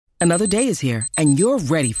Another day is here, and you're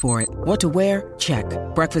ready for it. What to wear? Check.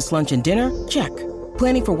 Breakfast, lunch, and dinner? Check.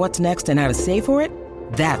 Planning for what's next and how to save for it?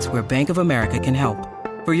 That's where Bank of America can help.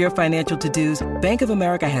 For your financial to-dos, Bank of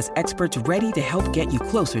America has experts ready to help get you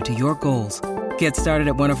closer to your goals. Get started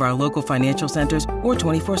at one of our local financial centers or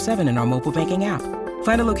 24/7 in our mobile banking app.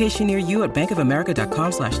 Find a location near you at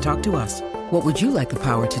bankofamerica.com/talktous. What would you like the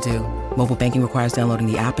power to do? Mobile banking requires downloading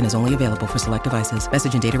the app and is only available for select devices.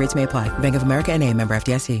 Message and data rates may apply. Bank of America N.A., member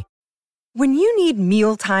FDIC. When you need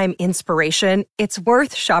mealtime inspiration, it's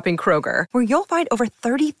worth shopping Kroger, where you'll find over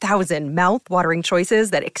 30,000 mouth-watering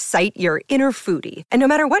choices that excite your inner foodie. And no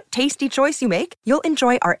matter what tasty choice you make, you'll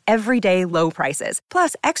enjoy our everyday low prices,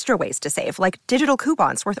 plus extra ways to save, like digital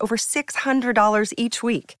coupons worth over $600 each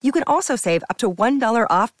week. You can also save up to $1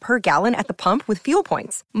 off per gallon at the pump with fuel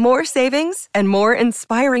points. More savings and more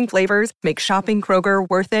inspiring flavors make shopping Kroger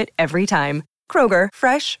worth it every time. Kroger,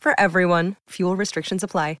 fresh for everyone. Fuel restrictions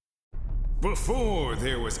apply. Before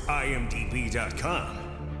there was IMDb.com,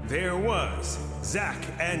 there was Zach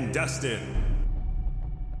and Dustin.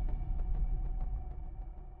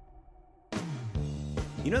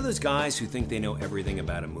 You know those guys who think they know everything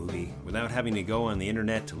about a movie without having to go on the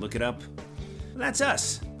internet to look it up? Well, that's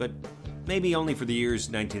us, but maybe only for the years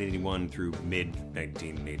 1981 through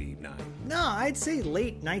mid-1989. No, I'd say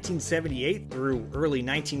late 1978 through early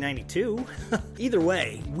 1992. Either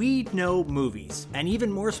way, we know movies. And even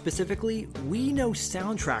more specifically, we know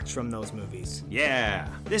soundtracks from those movies. Yeah,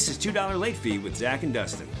 this is $2 Late Fee with Zach and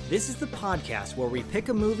Dustin. This is the podcast where we pick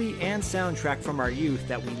a movie and soundtrack from our youth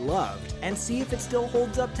that we loved and see if it still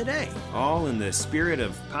holds up today. All in the spirit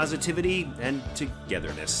of positivity and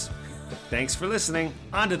togetherness. Thanks for listening.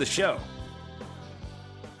 On to the show.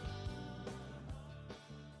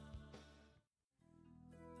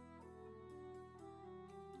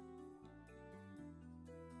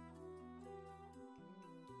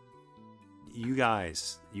 You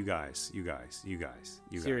guys.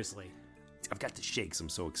 Seriously. I've got the shakes. I'm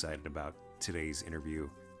so excited about today's interview.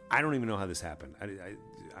 I don't even know how this happened.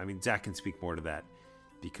 I mean, Zach can speak more to that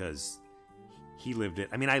because he lived it.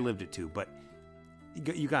 I mean, I lived it too, but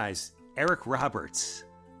you guys, Eric Roberts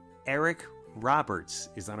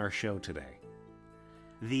is on our show today.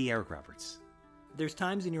 The Eric Roberts. There's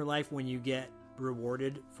times in your life when you get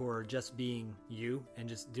rewarded for just being you and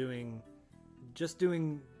just doing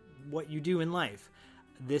what you do in life.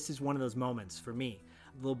 This is one of those moments for me.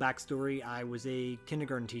 A little backstory, I was a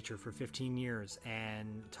kindergarten teacher for 15 years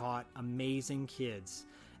and taught amazing kids.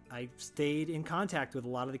 I stayed in contact with a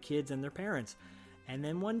lot of the kids and their parents. And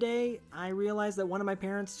then one day, I realized that one of my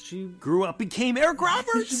parents, she grew up, became Eric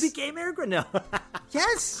Roberts. She became Eric Roberts. No.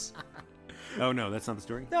 Yes. Oh, no, that's not the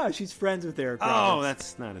story? No, she's friends with Eric Roberts. Oh,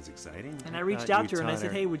 that's not as exciting. And I reached out to her and I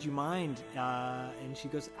said, hey, would you mind? And she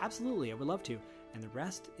goes, absolutely, I would love to. And the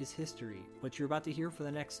rest is history. What you're about to hear for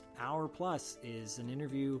the next hour plus is an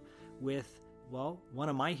interview with, well, one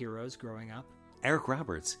of my heroes growing up. Eric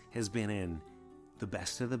Roberts has been in The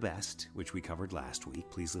Best of the Best, which we covered last week.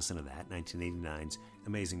 Please listen to that. 1989's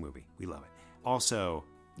amazing movie. We love it. Also,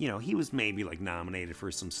 you know, he was maybe like nominated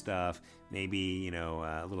for some stuff. Maybe,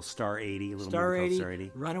 a little Star 80. A little Star movie 80, Star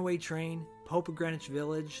 80. Runaway Train, Pope of Greenwich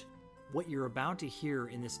Village. What you're about to hear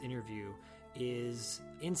in this interview is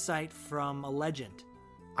insight from a legend.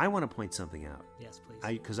 I want to point something out. Yes, please.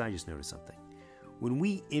 Because I just noticed something. When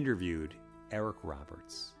we interviewed Eric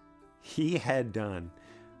Roberts, he had done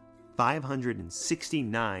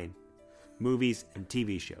 569 movies and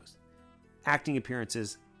TV shows, acting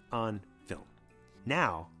appearances on film.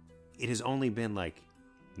 Now, it has only been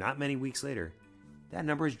not many weeks later, that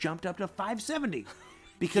number has jumped up to 570.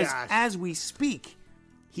 Because as we speak,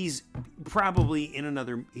 he's probably in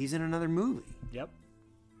another movie. Yep.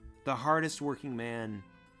 The hardest working man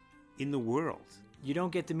in the world. You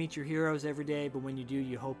don't get to meet your heroes every day, but when you do,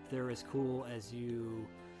 you hope they're as cool as you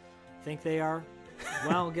think they are.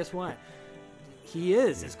 Well, guess what? He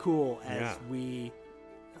is as cool as we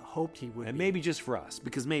hoped he would and be. Maybe just for us,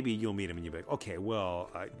 because maybe you'll meet him and you'll be like, okay, well,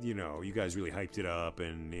 you guys really hyped it up,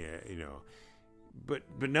 and but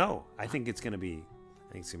no, I think it's gonna be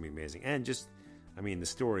amazing. And just, the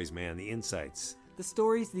stories, man, the insights,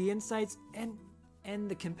 the insights, and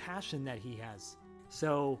the compassion that he has.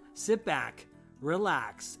 So sit back,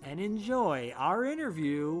 relax, and enjoy our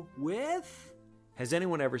interview with... Has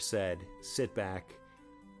anyone ever said, sit back,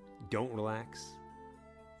 don't relax,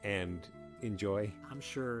 and enjoy? I'm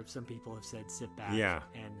sure some people have said sit back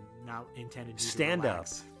and not intended to stand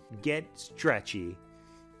relax. Up, get stretchy,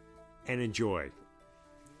 and enjoy.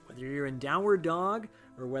 Whether you're in Downward Dog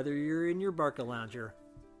or whether you're in your Barcalounger,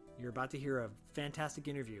 you're about to hear a fantastic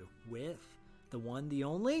interview with the one, the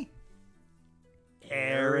only...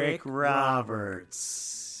 Eric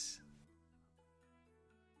Roberts.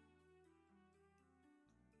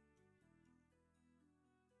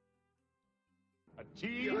 A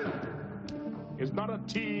team is not a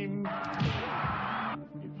team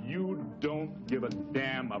if you don't give a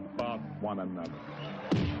damn about one another.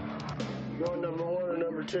 You going number 1 or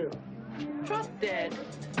number 2? Trust Dad.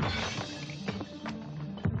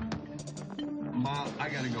 Ma, I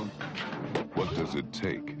gotta go. What does it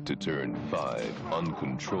take to turn 5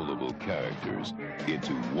 uncontrollable characters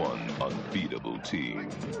into one unbeatable team?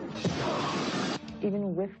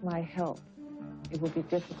 Even with my help, it will be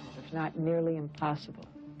difficult, if not nearly impossible,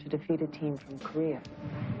 to defeat a team from Korea.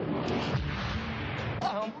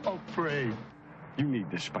 I'm afraid. You need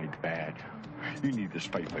this fight bad. You need this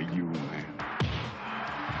fight for you, man.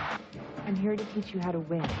 I'm here to teach you how to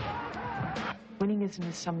win. Winning isn't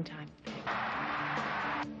a sometime thing.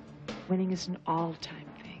 Winning is an all-time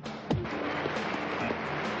thing.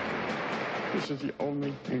 This is the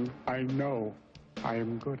only thing I know I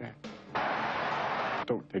am good at.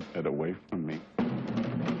 Don't take that away from me.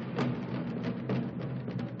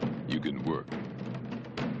 You can work.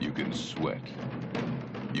 You can sweat.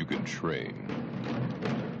 You can train.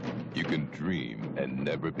 You can dream and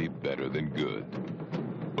never be better than good.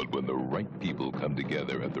 But when the right people come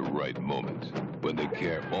together at the right moment, when they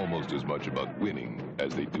care almost as much about winning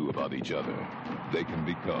as they do about each other, they can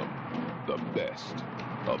become the best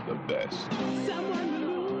of the best. Someone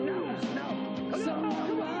who lose, someone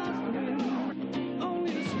who lost,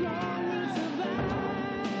 only the strong will survive.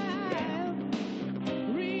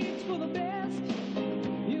 Reach for the best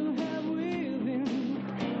you have within.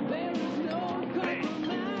 There is no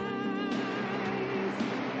compromise.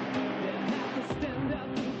 You have to stand up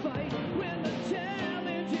and fight when the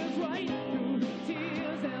challenge is right. Through the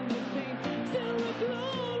tears and the pain, still the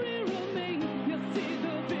glory remains. You see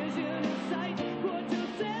the vision in sight. Put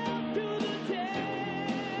yourself to the test.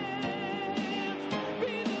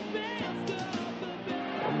 Be the best of the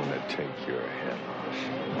best. I'm gonna take your head off.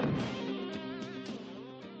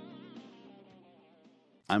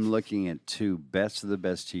 I'm looking at 2 Best of the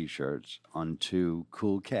Best T-shirts on 2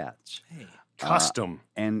 Cool Cats. Hey, custom.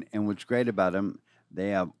 And what's great about them,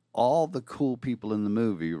 they have all the cool people in the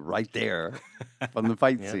movie right there from the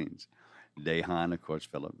fight scenes. Dahan, of course,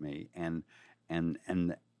 Philip Me, and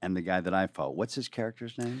the guy that I fought. What's his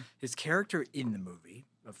character's name? His character in the movie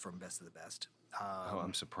from Best of the Best.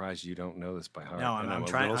 I'm surprised you don't know this by heart. No, and I'm a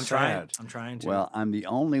trying. little I'm trying. sad. I'm trying to. Well, I'm the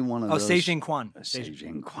only one of those. Sejin Kwan.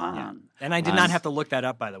 Sejin Kwan. Yeah. And I did not have to look that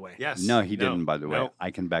up, by the way. Yes. No, he didn't, by the way. No. I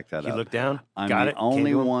can back that He up. looked down, I'm got the it, only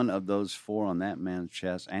came to him. one of those 4 on that man's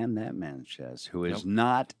chest and that man's chest who is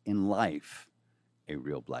not in life a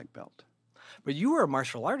real black belt. But you were a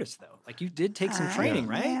martial artist, though. Like, you did take some training,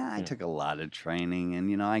 right? Yeah, I took a lot of training,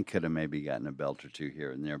 and, I could have maybe gotten a belt or 2 here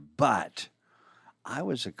and there, but I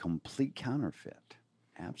was a complete counterfeit.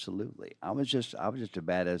 Absolutely. I was just a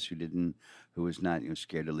badass who was not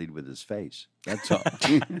scared to lead with his face. That's all.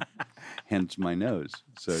 Hence my nose.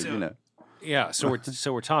 So. Yeah, so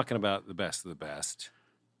we're talking about the best of the best.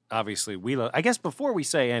 Obviously, I guess before we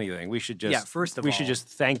say anything, we should just should just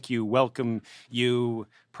thank you, welcome you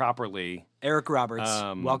properly, Eric Roberts.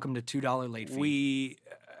 Welcome to $2 late fee.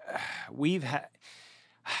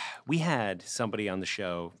 We had somebody on the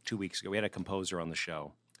show 2 weeks ago. We had a composer on the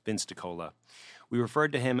show, Vince DiCola. We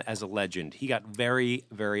referred to him as a legend. He got very,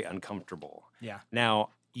 very uncomfortable. Yeah. Now,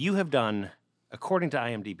 you have done, according to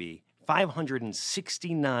IMDb,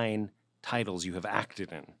 569 titles you have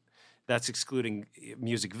acted in. That's excluding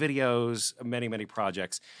music videos, many, many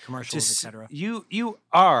projects. Commercials, etc. You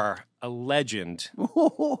are a legend,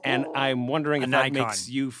 and I'm wondering if that icon. makes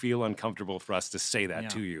you feel uncomfortable for us to say that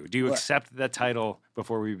to you. Do you accept that title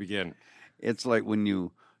before we begin? It's like when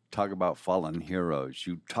you talk about fallen heroes,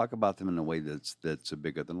 you talk about them in a way that's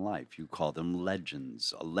bigger than life. You call them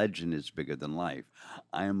legends. A legend is bigger than life.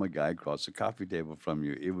 I am a guy across the coffee table from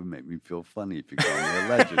you. It would make me feel funny if you call me a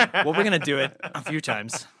legend. Well, we're going to do it a few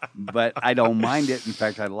times. But I don't mind it. In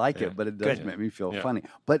fact, I like it, but it does make me feel funny.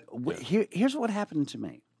 But here's what happened to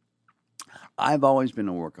me. I've always been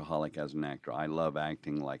a workaholic as an actor. I love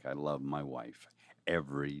acting like I love my wife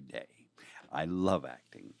every day. I love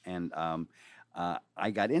acting. And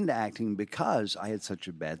I got into acting because I had such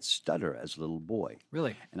a bad stutter as a little boy.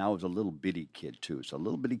 Really? And I was a little bitty kid, too. So a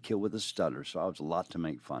little bitty kid with a stutter, so I was a lot to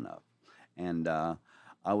make fun of. And I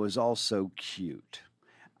was also cute.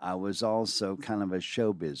 I was also kind of a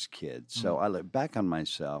showbiz kid. So I look back on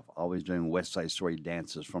myself, always doing West Side Story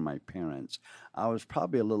dances for my parents. I was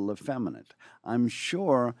probably a little effeminate. I'm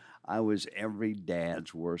sure I was every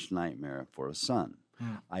dad's worst nightmare for a son.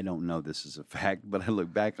 I don't know this is a fact, but I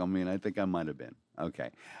look back on me and I think I might have been.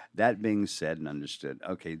 Okay. That being said and understood,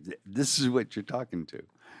 okay, this is what you're talking to.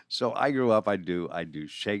 So I grew up, I do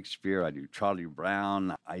Shakespeare, I do Charlie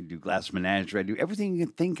Brown, I do Glass Menagerie, I do everything you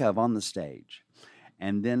can think of on the stage.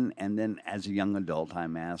 And then as a young adult,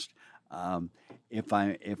 I'm asked if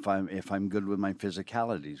I'm good with my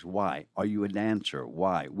physicalities. Why? Are you a dancer?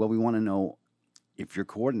 Why? Well, we want to know if you're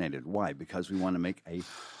coordinated. Why? Because we want to make a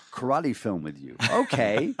karate film with you.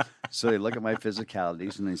 Okay. So they look at my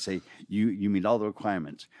physicalities and they say, you meet all the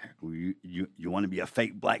requirements. You want to be a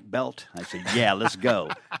fake black belt? I say, yeah, let's go.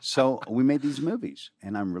 So we made these movies,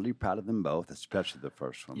 and I'm really proud of them both, especially the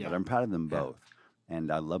first one. Yeah. But I'm proud of them both. And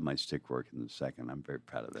I love my stick work in the second. I'm very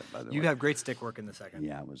proud of that, by the way. You have great stick work in the second.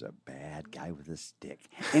 Yeah, I was a bad guy with a stick.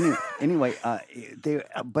 Anyway,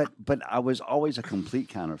 but I was always a complete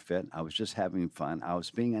counterfeit. I was just having fun. I was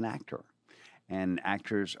being an actor. And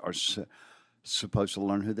actors are supposed to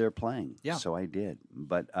learn who they're playing. Yeah. So I did.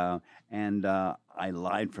 But I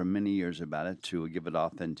lied for many years about it to give it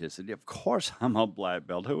authenticity. Of course, I'm a black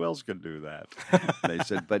belt. Who else could do that? They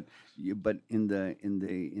said, but in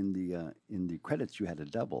the credits you had a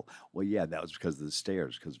double. Well, yeah, that was because of the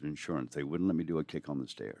stairs, because of insurance. They wouldn't let me do a kick on the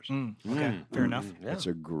stairs. Okay, fair enough. That's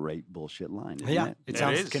a great bullshit line. Isn't Yeah, it? it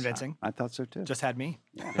sounds convincing. I thought so too. Just had me.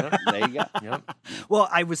 Yeah. There you go. Well,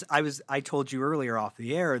 I told you earlier off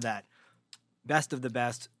the air that Best of the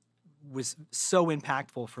Best was so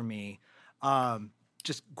impactful for me.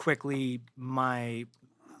 Just quickly, I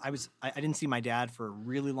didn't see my dad for a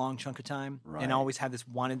really long chunk of time, Right. and I always had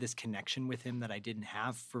wanted this connection with him that I didn't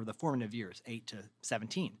have for the formative years, 8 to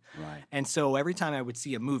 17. Right. And so every time I would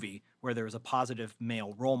see a movie where there was a positive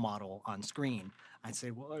male role model on screen, I'd say,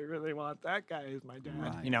 well, I really want that guy as my dad.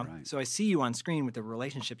 Right, you know, right. so I see you on screen with the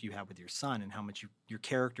relationship you have with your son and how much your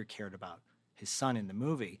character cared about his son in the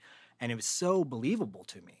movie. And it was so believable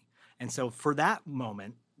to me. And so for that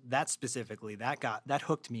moment, that specifically, that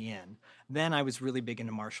hooked me in. Then I was really big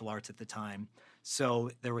into martial arts at the time. So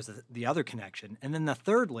there was the other connection. And then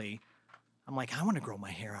thirdly, I'm like, I want to grow my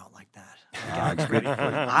hair out like that. Like Alex Grady.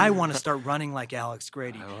 I want to start running like Alex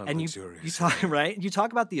Grady. And you talk, right? You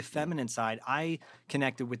talk about the effeminate side. I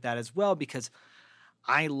connected with that as well because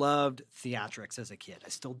I loved theatrics as a kid. I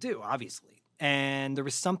still do, obviously. And there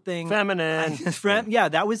was something feminine. Yeah,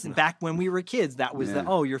 that was back when we were kids. That was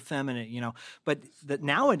you're feminine, you know. But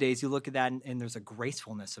nowadays you look at that and there's a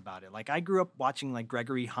gracefulness about it. Like I grew up watching like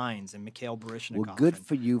Gregory Hines and Mikhail Baryshnikov. Well, good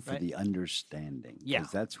for you for the understanding. Yeah.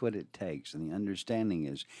 Because that's what it takes. And the understanding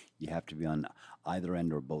is you have to be on either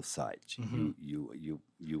end or both sides. Mm-hmm.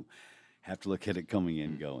 You have to look at it coming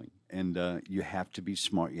and going. And you have to be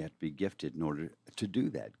smart. You have to be gifted in order to do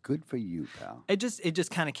that. Good for you, pal. It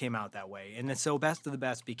just kind of came out that way. And then, so Best of the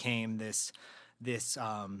Best became this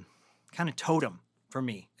kind of totem for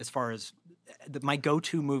me as far as my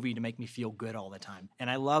go-to movie to make me feel good all the time. And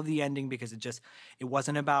I love the ending because it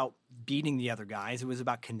wasn't about beating the other guys. It was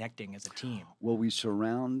about connecting as a team. Well, we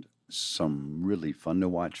surround some really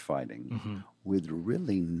fun-to-watch fighting with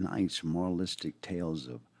really nice moralistic tales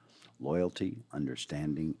of loyalty,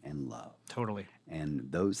 understanding, and love. Totally. And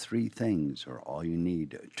those three things are all you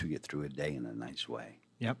need to get through a day in a nice way.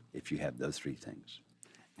 Yep. If you have those three things.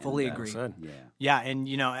 Fully agree. Yeah. Yeah, and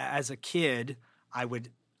you know, as a kid,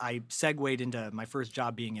 I segued into my first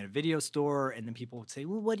job being in a video store, and then people would say,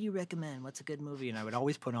 well, what do you recommend? What's a good movie? And I would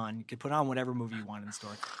always you could put on whatever movie you want in the store.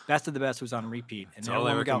 Best of the Best was on repeat. And all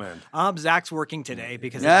I would go, recommend. Zach's working today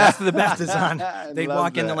because Best of the Best is on. They'd love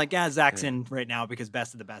walk in, that. they're like, Zach's in right now because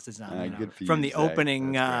Best of the Best is on. You know, good for from you, the Zach.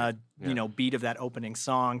 opening, That's beat of that opening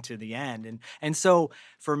song to the end. And so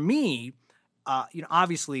for me,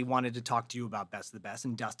 obviously wanted to talk to you about Best of the Best,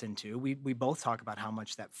 and Dustin too. We both talk about how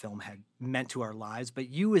much that film had meant to our lives. But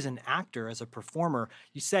you as an actor, as a performer,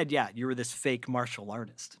 you said, you were this fake martial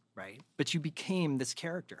artist, right? But you became this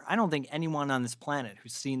character. I don't think anyone on this planet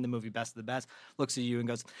who's seen the movie Best of the Best looks at you and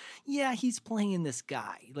goes, yeah, he's playing this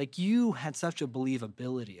guy. Like you had such a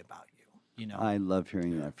believability about you. You know? I love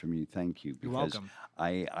hearing that from you. Thank you. You're welcome.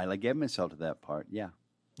 I gave myself to that part. Yeah.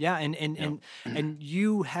 Yeah, and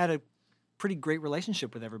you had a pretty great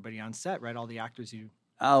relationship with everybody on set, right? All the actors you...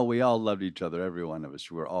 Oh, we all loved each other. Every one of us.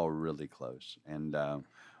 We were all really close, and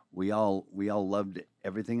we all loved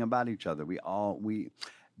everything about each other.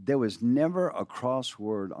 There was never a cross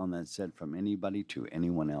word on that set from anybody to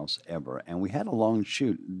anyone else ever, and we had a long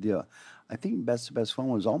shoot. I think Best of the Best one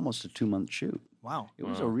was almost a 2-month shoot. Wow, it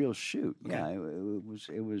was a real shoot. Okay. Yeah, it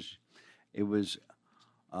was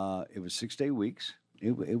 6-day weeks.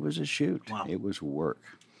 It was a shoot. Wow. It was work.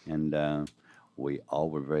 And we all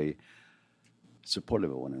were very supportive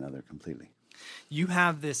of one another completely. You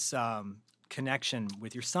have this connection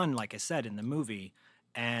with your son, like I said, in the movie,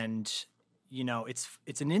 and you know, it's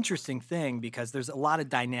an interesting thing because there's a lot of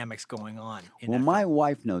dynamics going on. In Well, that my film.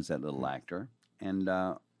 wife knows that little actor, and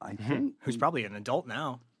I think Who's probably an adult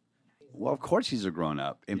now. Well, of course he's a grown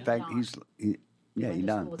up. In fact, he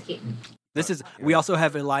done. This is. We also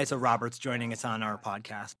have Eliza Roberts joining us on our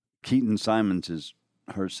podcast. Keaton Simons is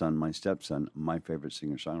her son, my stepson, my favorite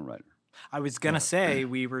singer songwriter. I was gonna say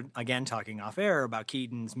we were again talking off air about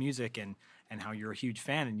Keaton's music and how you're a huge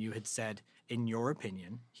fan, and you had said, in your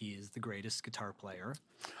opinion, he is the greatest guitar player.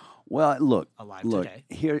 Well, look, today.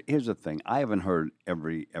 Here's the thing. I haven't heard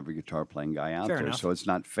every guitar playing guy out Fair there, enough. so it's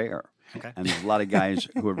not fair. Okay. And there's a lot of guys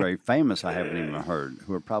who are very famous I haven't even heard,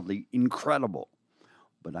 who are probably incredible.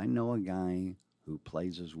 But I know a guy who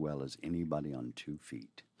plays as well as anybody on 2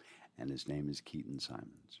 feet, and his name is Keaton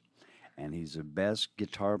Simons. And he's the best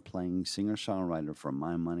guitar-playing singer-songwriter, for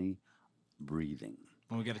my money, breathing.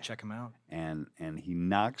 Well, we got to check him out. And he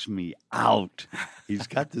knocks me out. He's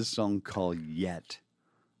got this song called Yet.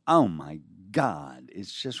 Oh, my God.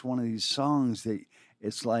 It's just one of these songs that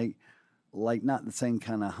it's like not the same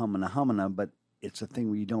kind of humana, but it's a thing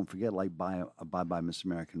where you don't forget, like Bye Bye Miss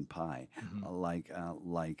American Pie, like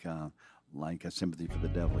a Sympathy for the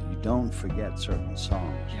Devil. You don't forget certain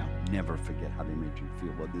songs. Yeah. You never forget how they made you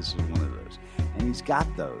feel. Well, this is one of those. And he's got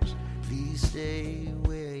those. Please stay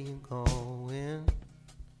where you're going.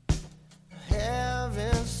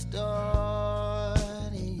 Haven't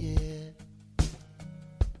started yet.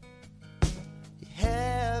 You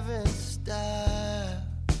haven't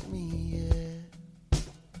stopped me yet.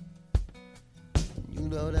 You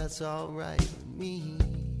know that's all right with me.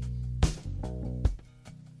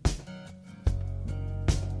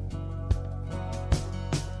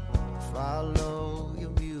 Follow your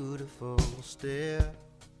beautiful stare.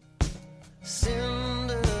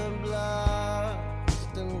 Cinder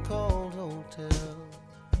blast and cold hotel,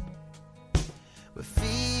 where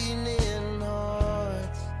feeling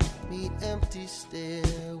hearts meet empty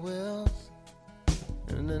stairwells,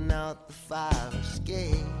 in and out the fire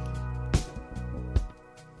escape.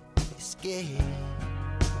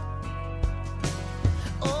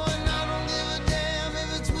 Oh, and I don't give a damn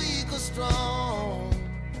if it's weak or strong.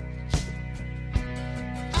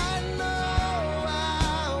 I know I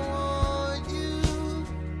want you,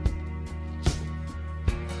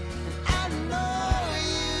 and I know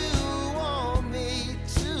you want me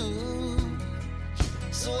too.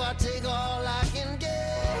 So I take all I can get.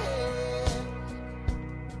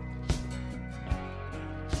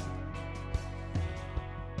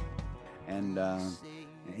 And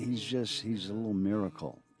he's a little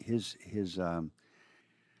miracle.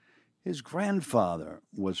 His grandfather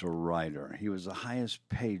was a writer. He was the highest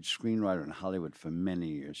paid screenwriter in Hollywood for many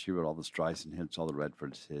years. He wrote all the Streisand hits, all the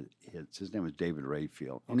Redford hits. His name was David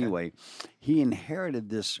Rayfield. Okay. Anyway, he inherited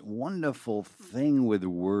this wonderful thing with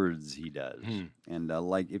words he does. And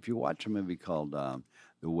like if you watch a movie called The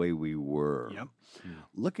Way We Were,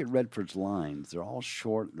 look at Redford's lines. They're all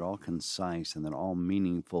short, they're all concise, and they're all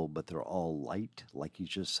meaningful, but they're all light, like he's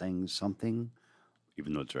just saying something.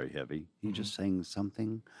 Even though it's very heavy, he's just saying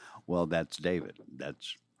something. Well, that's David.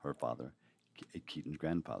 That's her father, Keaton's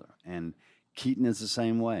grandfather. And Keaton is the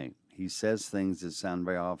same way. He says things that sound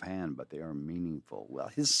very offhand, but they are meaningful. Well,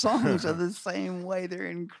 his songs are the same way. They're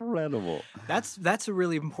incredible. That's a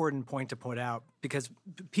really important point to put out because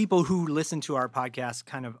people who listen to our podcast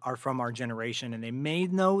kind of are from our generation and they may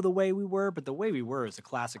know The Way We Were, but The Way We Were is a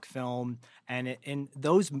classic film. And in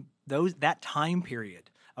that time period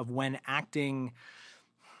of when acting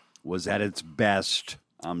was at its best.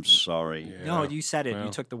 I'm sorry. No, you said it.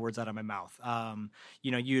 You took the words out of my mouth.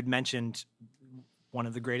 You had mentioned one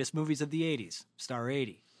of the greatest movies of the 80s, Star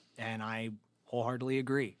 80, and I wholeheartedly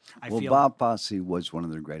agree. Bob Fosse was one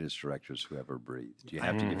of the greatest directors who ever breathed. You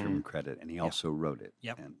have to give him credit, and he also wrote it.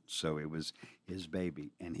 Yep. And so it was his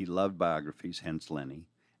baby, and he loved biographies, hence Lenny,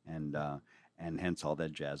 and hence all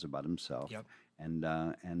that jazz about himself. Yep.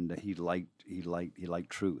 And he liked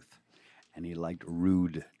truth. And he liked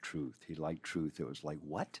rude truth. He liked truth. It was like,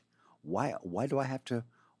 what? Why do I have to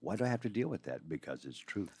deal with that? Because it's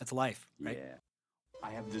truth. That's life, right? Yeah.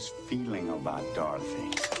 I have this feeling about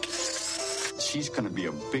Dorothy. She's going to be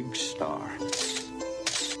a big star.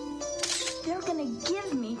 They're going to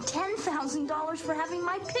give me $10,000 for having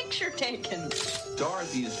my picture taken.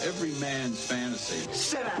 Dorothy is every man's fantasy.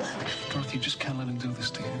 Sit down. Dorothy, you just can't let him do this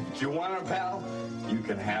to you. If you want her, pal, you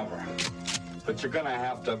can have her. But you're going to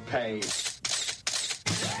have to pay.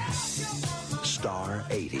 Star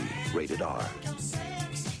 80, rated R.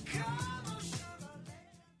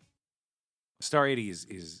 Star 80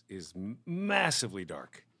 is massively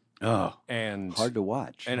dark. Oh, and hard to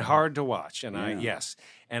watch. And hard to watch. And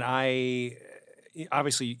I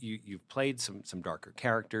obviously you've played some darker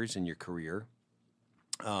characters in your career.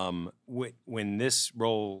 When this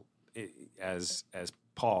role as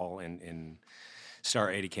Paul in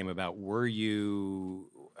Star 80 came about, were you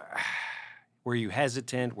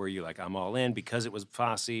hesitant? Were you like, I'm all in because it was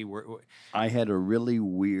Fosse? I had a really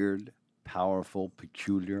weird, powerful,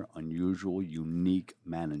 peculiar, unusual, unique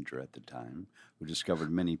manager at the time who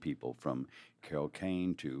discovered many people, from Carol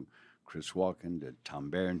Kane to Chris Walken to Tom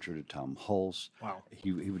Berenger to Tom Hulse. Wow.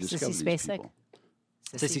 He would discover Sissy these Spacek? people.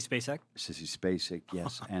 Sissy Spacek? Sissy Spacek,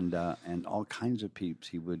 yes, and all kinds of peeps.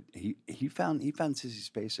 He found Sissy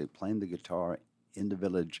Spacek playing the guitar in the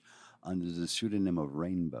Village under the pseudonym of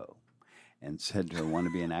Rainbow, and said to her, "Want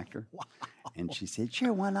to be an actor?" Wow. And she said,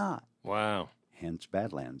 "Sure, why not?" Wow. Hence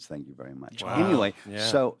Badlands. Thank you very much. Wow. Anyway, Yeah.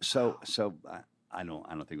 so I don't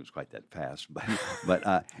think it was quite that fast,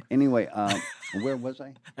 but anyway, where was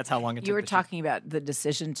I? That's how long it took. You were talking about the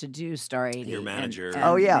decision to do Star 80. Your manager.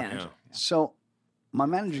 Oh yeah. manager. So my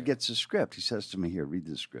manager gets the script. He says to me, "Here, read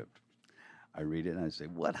the script." I read it and I say,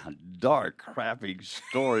 "What a dark, crappy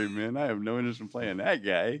story, man! I have no interest in playing that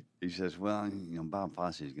guy." He says, "Well, Bob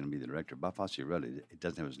Fosse is going to be the director. Bob Fosse wrote it. It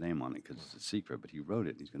doesn't have his name on it because it's a secret, but he wrote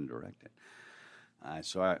it and he's going to direct it."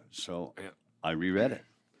 So I reread it.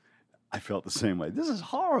 I felt the same way. This is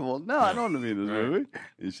horrible. No, I don't want to be in this movie.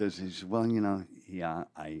 He says, "Well,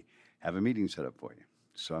 I have a meeting set up for you."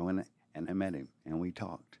 So I went and I met him and we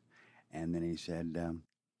talked. And then he said,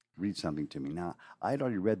 "Read something to me." Now, I had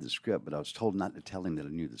already read the script, but I was told not to tell him that I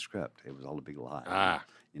knew the script. It was all a big lie.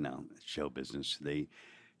 Show business. They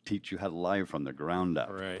teach you how to lie from the ground up.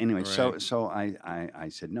 Right, Anyway, right. so I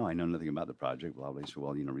said, "No, I know nothing about the project." Blah, blah. He said,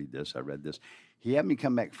 "Well, read this." I read this. He had me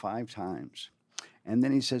come back 5 times. And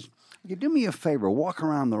then he says, "You do me a favor, walk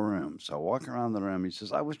around the room." So I walk around the room. He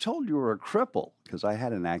says, "I was told you were a cripple," because I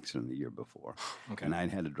had an accident the year before. Okay. And I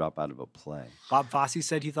had to drop out of a play. Bob Fosse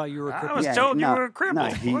said he thought you were a cripple. I was told you were a cripple.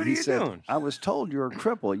 No, What are he you said, doing? "I was told you're a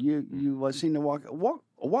cripple. You seem to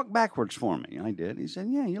walk backwards for me." And I did. He said,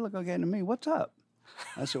 "Yeah, you look okay to me. What's up?"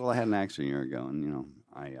 I said, "Well, I had an accident a year ago, and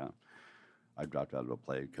I dropped out of a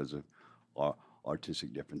play because of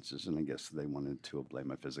artistic differences, and I guess they wanted to blame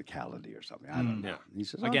my physicality or something. I don't know." Yeah. He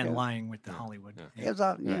says, Again, "Okay." lying with the Hollywood. It's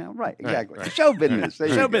right, exactly. right. Show business. There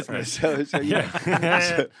you Show go. business.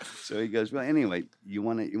 So he goes, "Well, anyway, you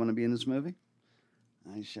want to be in this movie?"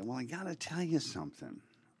 I said, "Well, I got to tell you something.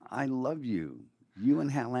 I love you. You and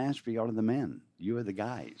Hal Ashby are the men. You are the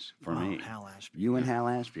guys for me. Hal Ashby. You and Hal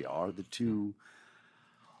Ashby are the two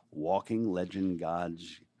walking legend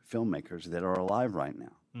gods filmmakers that are alive right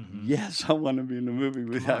now." Mm-hmm. Yes, I want to be in the movie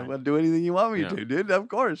with you. I'll do anything you want me Yeah. to, dude. Of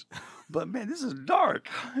course. But man, this is dark.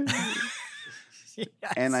 Yes.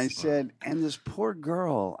 And I said, and this poor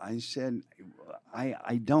girl, I said,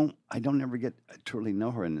 I don't ever get to really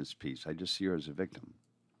know her in this piece. I just see her as a victim.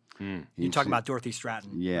 You talking about Dorothy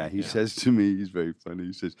Stratton? Yeah, he says to me, he's very funny.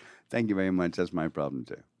 He says, "Thank you very much. That's my problem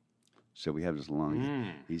too." So we have this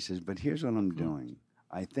long. He says, "But here's what I'm doing.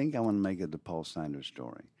 I think I want to make it the Paul Snider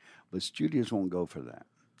story, but studios won't go for that.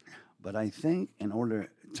 But I think in order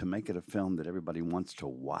to make it a film that everybody wants to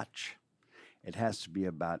watch, it has to be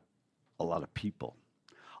about a lot of people.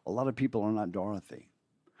 A lot of people are not Dorothy.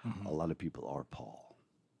 Mm-hmm. A lot of people are Paul."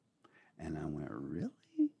 And I went,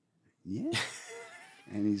 "Really? Yeah."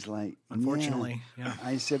 And he's like, Unfortunately, yeah.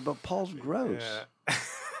 I said, "But Paul's gross."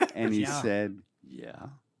 And he said, "Yeah."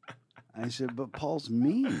 I said, "But Paul's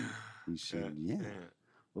mean." He said, "Yeah."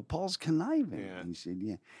 "But Paul's conniving." He said,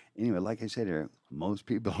 "Yeah." Anyway, like I said here, most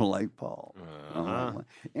people are like Paul.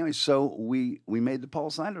 Anyway, so we made the Paul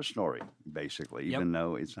Snider story, basically, even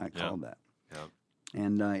though it's not called that.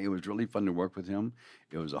 And it was really fun to work with him.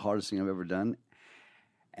 It was the hardest thing I've ever done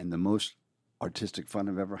and the most artistic fun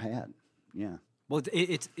I've ever had. Yeah. Well,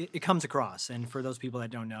 it comes across, and for those people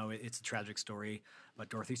that don't know, it's a tragic story about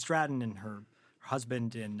Dorothy Stratton and her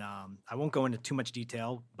husband, and I won't go into too much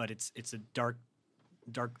detail, but it's a dark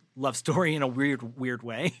love story in a weird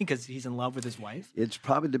way because he's in love with his wife. It's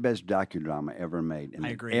probably the best docudrama ever made. And I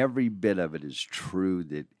agree. Every bit of it is true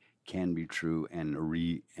that can be true and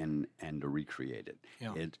to recreate it.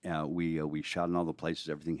 Yeah. We shot in all the places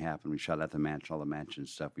everything happened. We shot at the mansion, all the mansion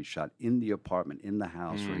stuff. We shot in the apartment, in the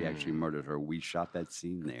house where he actually murdered her. We shot that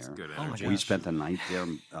scene there. That's good Oh my energy. We gosh. spent the night there.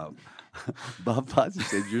 Bob Fosse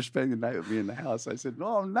said, "You're spending the night with me in the house." I said,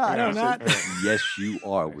 "No, I'm not." No, He I'm said, "Yes, you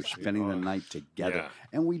are. We're spending the night together." Yeah.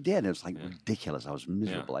 And we did. It was like ridiculous. I was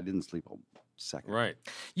miserable. I didn't sleep a second. Right.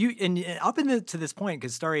 You and up to this point,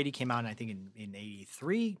 because Star 80 came out, I think in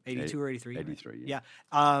 83, 82 or 83. 83, yeah.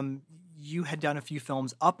 You had done a few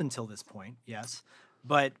films up until this point, yes,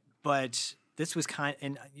 but this was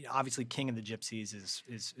and obviously King of the Gypsies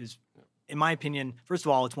is in my opinion, first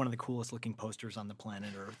of all, it's one of the coolest looking posters on the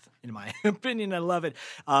planet Earth. In my opinion, I love it.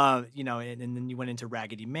 You know, and then you went into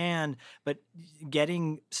Raggedy Man, but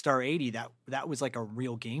getting Star 80, that was like a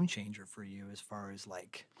real game changer for you as far as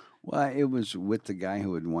like. Well, it was with the guy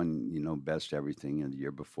who had won, you know, Best Everything the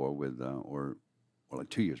year before with, or like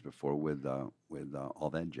 2 years before with All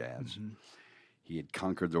That Jazz. Mm-hmm. He had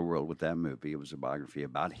conquered the world with that movie. It was a biography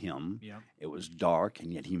about him. Yeah. It was dark,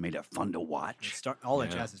 and yet he made it fun to watch. All That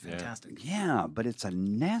Jazz is fantastic. Yeah, but it's a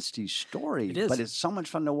nasty story. It is. But it's so much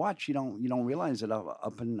fun to watch. You don't realize it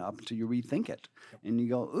up until you rethink it, and you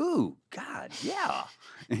go, "Ooh, God, yeah,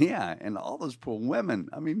 yeah." And all those poor women.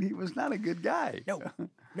 I mean, he was not a good guy.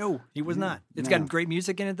 No, he was not. It's got great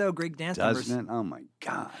music in it though, great dance numbers. Doesn't it? Oh my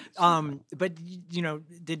God. But you know,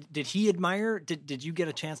 did he admire? Did you get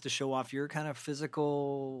a chance to show off your kind of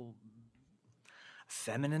physical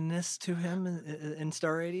feminineness to him in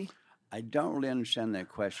Star 80? I don't really understand that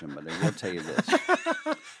question, but I will tell you this.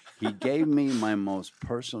 He gave me my most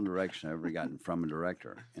personal direction I've ever gotten from a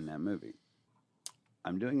director in that movie.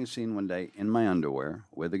 I'm doing a scene one day in my underwear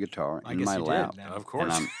with a guitar in my lap. Of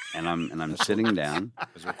course. And I'm sitting down. It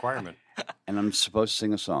was a requirement. And I'm supposed to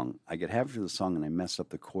sing a song. I get halfway through the song and I mess up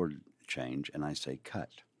the chord change and I say cut.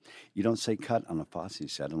 You don't say cut on a Fosse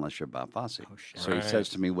set unless you're Bob Fosse. Oh, shit. So he says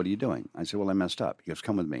to me, "What are you doing?" I say, "Well, I messed up." He goes,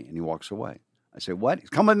 "Come with me." And he walks away. I say, "What?" He's,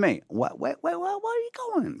 "Come with me." What? Wait, where are you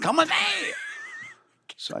going? "Come with me."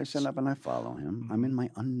 So I stand up and I follow him. I'm in my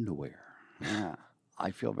underwear. Yeah.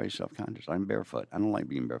 I feel very self-conscious. I'm barefoot. I don't like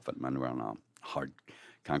being barefoot in my underwear on a hard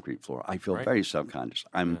concrete floor. I feel very self-conscious.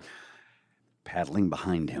 I'm paddling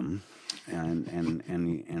behind him,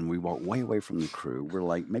 and we walk way away from the crew. We're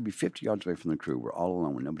like maybe 50 yards away from the crew. We're all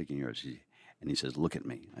alone when nobody can hear us. And he says, "Look at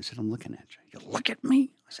me." I said, "I'm looking at you." He goes, "Look at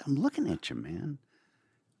me?" I said, "I'm looking at you, man."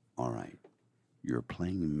 "All right. You're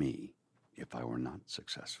playing me if I were not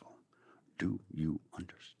successful. Do you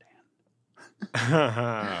understand?"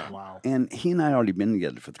 Wow. And he and I had already been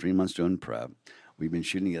together for 3 months doing prep. We've been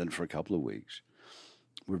shooting together for a couple of weeks.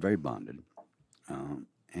 We're very bonded.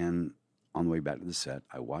 And on the way back to the set,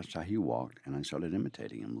 I watched how he walked, and I started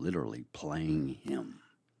imitating him, literally playing him.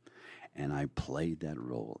 And I played that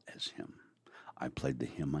role as him. I played the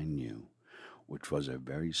him I knew, which was a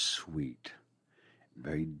very sweet,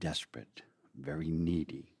 very desperate, very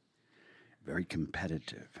needy, very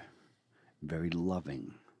competitive, very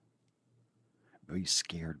loving, very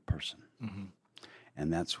scared person. Mm-hmm.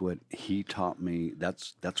 And that's what he taught me.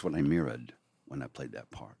 That's what I mirrored when I played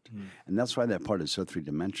that part. Mm. And that's why that part is so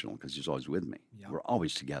three-dimensional, because he's always with me. Yeah. We're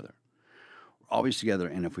always together. We're always together.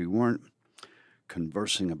 And if we weren't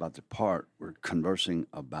conversing about the part, we're conversing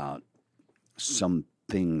about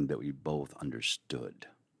something that we both understood.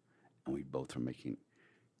 And we both were making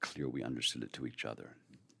clear we understood it to each other.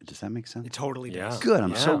 Does that make sense? It totally does. Good.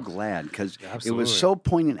 I'm so glad, because it was so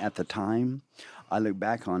poignant at the time. I look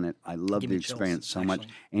back on it. I love the experience so much.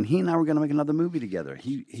 And he and I were going to make another movie together.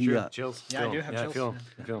 Chills. Yeah, I do have chills.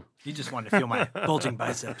 I feel. You just wanted to feel my bulging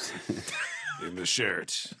biceps. In the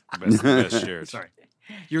shirt. Best shirt. Sorry.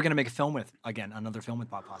 You were going to make a film another film with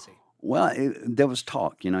Bob Fosse. Well, there was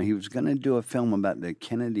talk. You know, he was going to do a film about the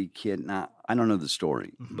Kennedy kid. Now, I don't know the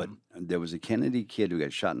story, but there was a Kennedy kid who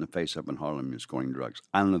got shot in the face up in Harlem and was scoring drugs.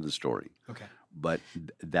 I don't know the story. Okay. But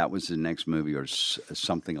that was the next movie or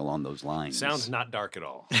something along those lines. Sounds not dark at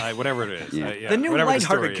all. Whatever it is. Yeah. The new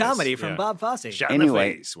lighthearted comedy from Bob Fosse. Shot in the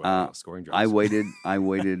face while scoring drugs.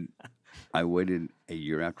 I waited a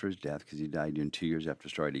year after his death, because he died in 2 years after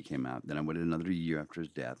Star 80 came out. Then I waited another year after his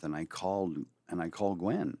death, and I called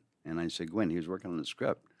Gwen, and I said, "Gwen, he was working on the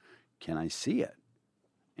script. Can I see it?"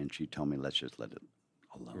 And she told me, "Let's just let it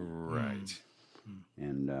alone." Right.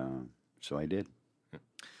 And so I did.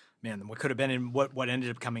 Man, what could have been and what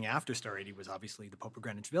ended up coming after Star 80 was obviously the Pope of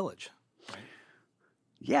Greenwich Village. Right?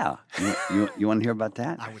 Yeah. You want to hear about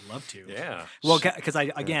that? I would love to. Yeah. Well, because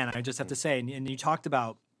I just have to say, and you talked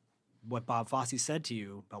about what Bob Fosse said to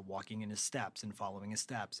you about walking in his steps and following his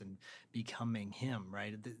steps and becoming him,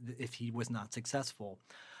 right? If he was not successful.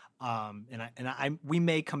 We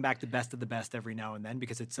may come back to Best of the Best every now and then,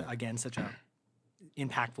 because it's, again, such an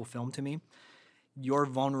impactful film to me. Your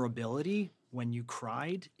vulnerability when you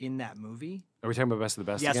cried in that movie. Are we talking about Best of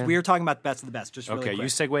the Best Yes, again? we are talking about Best of the Best. Just really okay, quick. you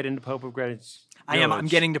segued into Pope of Greenwich. I am. I'm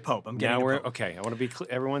getting to Pope. Okay, I want to be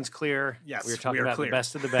everyone's clear. Yes, we are talking we are about clear. the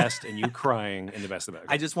Best of the Best and you crying in the Best of the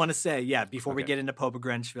Best. I just want to say, before we get into Pope of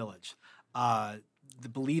Greenwich Village, the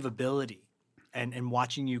believability and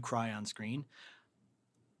watching you cry on screen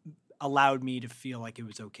allowed me to feel like it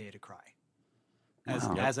was okay to cry.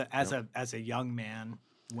 As a young man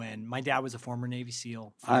when my dad was a former Navy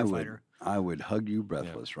SEAL I firefighter. would hug you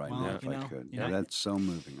breathless right now if I could. That's so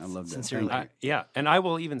moving. I love that. Sincerely. Thank you. Yeah, and I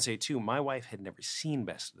will even say too, my wife had never seen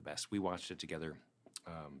Best of the Best. We watched it together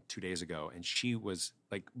 2 days ago, and she was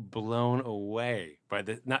like blown away by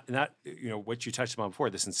the not what you touched on before,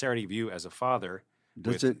 the sincerity of you as a father.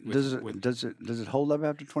 Does it hold up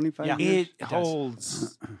after 25 years? It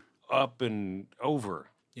holds up and over.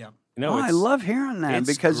 Yeah. No, I love hearing that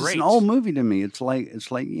because great. it's an old movie to me. It's like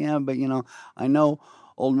yeah, but I know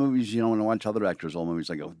old movies. When I watch other actors' old movies,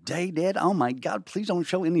 I go, "They did? Oh my God! Please don't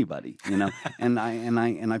show anybody." and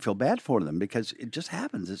I feel bad for them because it just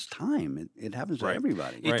happens. It's time. It happens to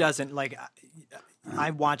everybody. It doesn't like.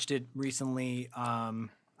 I watched it recently.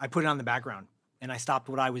 I put it on the background and I stopped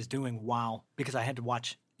what I was doing because I had to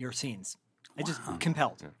watch your scenes. I just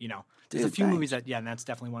compelled. There's a few movies that and that's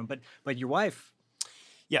definitely one. But your wife.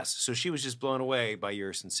 Yes, so she was just blown away by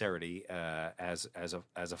your sincerity as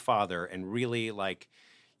a father, and really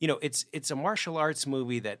it's a martial arts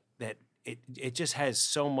movie that it just has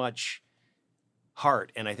so much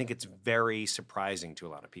heart, and I think it's very surprising to a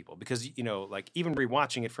lot of people because even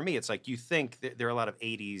rewatching it for me, it's like you think that there are a lot of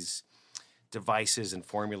 80s devices and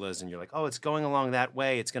formulas, and you're like, oh, it's going along that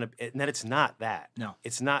way, and then it's not that. No,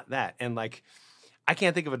 it's not that, and I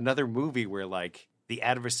can't think of another movie where the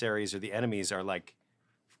adversaries or the enemies are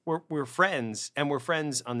we're friends, and we're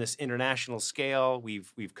friends on this international scale.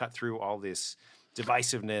 We've cut through all this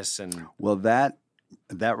divisiveness, and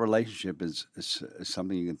that relationship is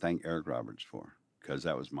something you can thank Eric Roberts for, because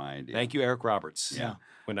that was my idea. Thank you, Eric Roberts. Yeah.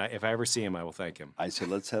 If I ever see him, I will thank him. I said,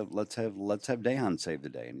 let's have Dahan save the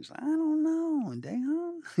day, and he's like, I don't know,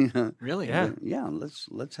 Dahan. Really? Yeah. Yeah.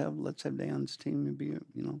 Let's have Dahan's team be.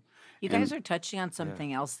 You guys are touching on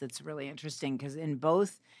something else that's really interesting because in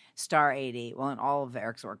both Star 80, well, in all of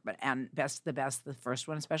Eric's work, and Best, the first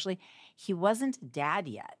one especially, he wasn't dad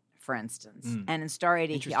yet, for instance. And in Star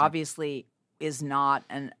 80, he obviously is not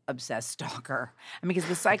an obsessed stalker. Because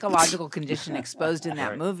the psychological condition exposed in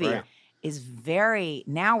that movie is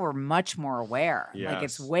now we're much more aware. Yes.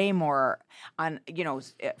 It's way more on,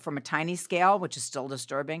 from a tiny scale, which is still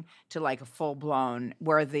disturbing, to a full blown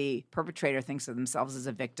where the perpetrator thinks of themselves as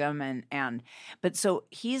a victim. But so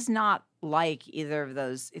he's not like either of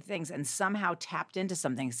those things and somehow tapped into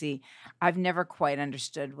something. See, I've never quite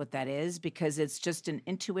understood what that is because it's just an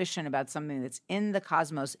intuition about something that's in the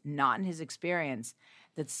cosmos, not in his experience,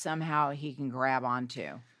 that somehow he can grab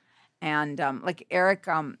onto. And Eric,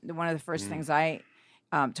 one of the first things I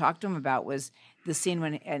talked to him about was the scene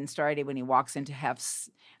in Star 80 when he walks into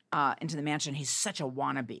Hef's into the mansion. He's such a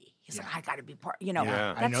wannabe. He's like, I got to be part.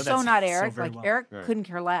 That's so not Eric. Eric couldn't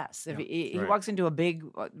care less. If he walks into a big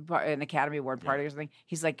an Academy Award party or something,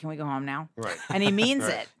 he's like, "Can we go home now?" Right. And he means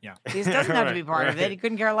it. Yeah. He doesn't have to be part of it. He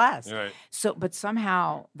couldn't care less. Right. So, but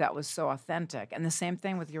somehow that was so authentic. And the same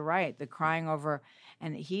thing with you're right, the crying over.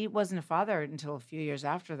 And he wasn't a father until a few years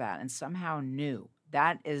after that, and somehow knew.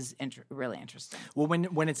 That is really interesting. Well,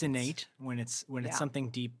 when it's innate, when it's something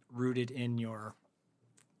deep rooted in your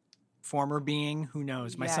former being, who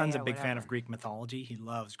knows? My son's a big fan of Greek mythology. He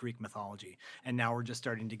loves Greek mythology, and now we're just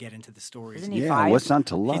starting to get into the stories. Isn't he 5? What's not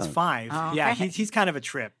to love? He's 5. Oh, yeah, okay. he's kind of a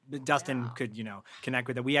trip. Dustin could connect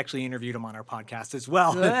with it. We actually interviewed him on our podcast as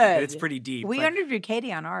well. Good. It's pretty deep. We interviewed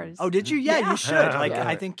Katie on ours. Oh, did you? Yeah, you should. I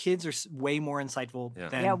Yeah. think kids are way more insightful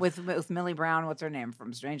than with Millie Brown. What's her name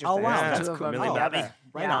from Stranger Oh Things? wow, Yeah, that's cool. cool. Millie Bobby.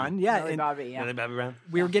 Right on. Yeah, Millie Bobby. Yeah. Millie Bobby Brown.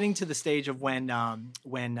 We were getting to the stage of when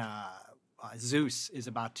Zeus is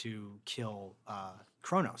about to kill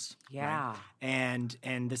Kronos. Yeah. Right?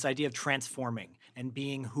 And this idea of transforming and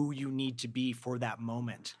being who you need to be for that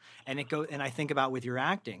moment. And I think about with your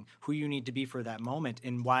acting, who you need to be for that moment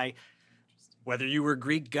and why, whether you were a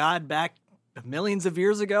Greek god back millions of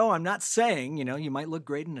years ago, I'm not saying, you might look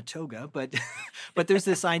great in a toga, but there's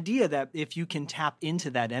this idea that if you can tap into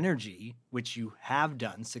that energy, which you have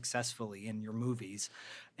done successfully in your movies,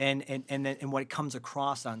 and what comes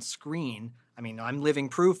across on screen, I'm living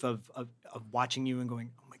proof of watching you and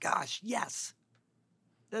going, oh my gosh, yes,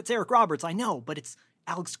 that's Eric Roberts, I know, but it's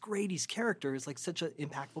Alex Grady's character is like such an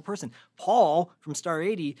impactful person. Paul from Star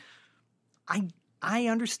 80, I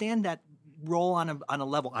understand that role on a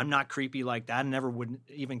level. I'm not creepy like that. I never would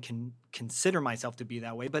even consider myself to be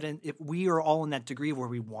that way. But if we are all in that degree where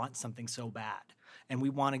we want something so bad and we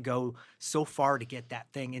want to go so far to get that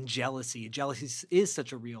thing, and jealousy is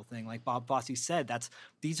such a real thing. Like Bob Fosse said,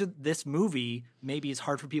 this movie maybe is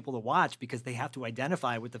hard for people to watch because they have to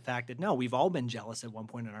identify with the fact that no, we've all been jealous at one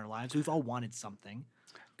point in our lives. We've all wanted something.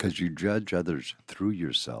 Because you judge others through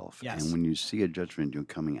yourself. Yes. And when you see a judgment you're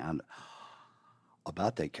coming out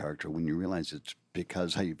about that character, when you realize it's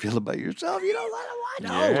because how you feel about yourself, you don't want to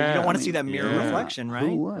watch. No, you don't want to see that mirror reflection, right?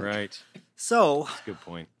 Who would? Right. So, That's a good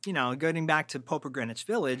point. Getting back to Pope of Greenwich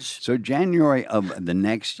Village. So January of the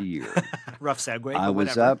next year, Rough segue. I but was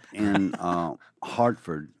whatever. up in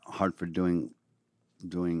Hartford doing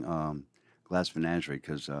Glass Menagerie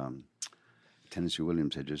because Tennessee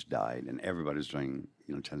Williams had just died, and everybody's doing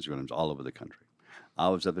Tennessee Williams all over the country. I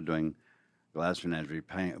was up there doing Glass Menagerie,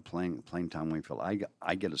 playing Tom Wakefield.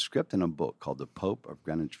 I get a script in a book called The Pope of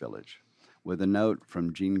Greenwich Village, with a note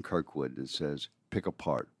from Gene Kirkwood that says, "Pick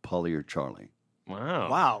apart, Paulie or Charlie."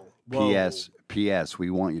 Wow. P.S. We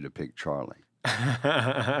want you to pick Charlie,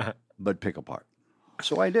 but pick apart.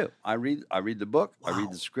 So I do. I read the book. I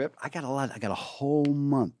read the script. I got a whole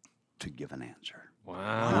month to give an answer.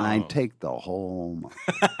 Wow. And I take the whole month.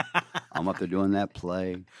 I'm up there doing that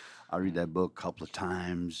play. I read that book a couple of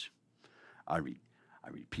times. I read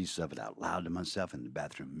pieces of it out loud to myself in the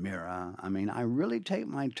bathroom mirror. I mean, I really take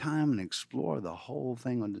my time and explore the whole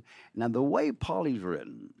thing. Now, the way Paulie's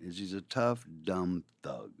written is he's a tough, dumb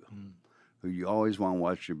thug who you always want to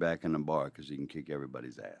watch your back in the bar because he can kick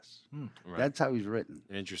everybody's ass. Right. That's how he's written.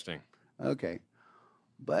 Interesting. Okay.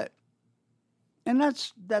 And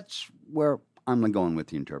that's where I'm going with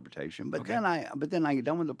the interpretation. But then I get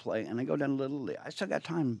done with the play and I go down to Little League. I still got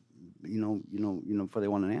time, before they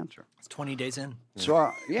want an answer. It's 20 days in.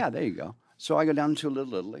 So there you go. So I go down to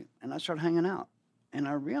Little League and I start hanging out, and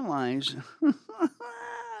I realize I'm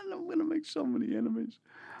going to make so many enemies.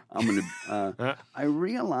 I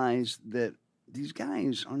realize that these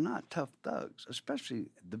guys are not tough thugs, especially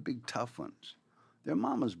the big tough ones. They're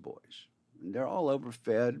mama's boys. They're all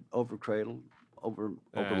overfed, overcradled,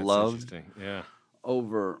 overloved, yeah,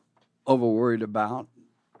 over worried about,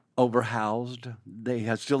 overhoused.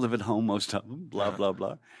 They still live at home, most of them. Blah blah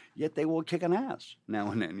blah. Yet they will kick an ass now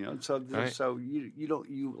and then. So right. so you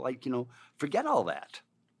forget all that.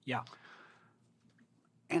 Yeah.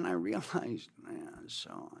 And I realized,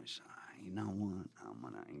 so I said, you know what? I'm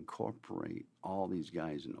gonna incorporate all these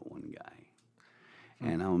guys into one guy.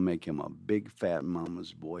 And I'm going to make him a big fat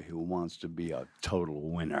mama's boy who wants to be a total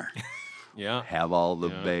winner. Yeah. Have all the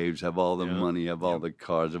babes, have all the money, have all the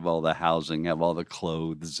cars, have all the housing, have all the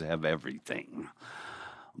clothes, have everything.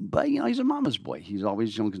 But, he's a mama's boy. He's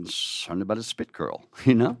always concerned about a spit curl,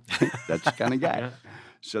 That's the kind of guy.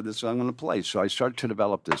 So this is what I'm going to play. So I start to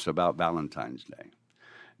develop this about Valentine's Day.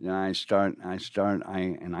 Then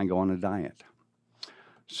I go on a diet.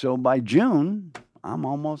 So by June, I'm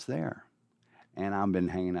almost there. And I've been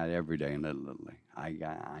hanging out every day in Little League.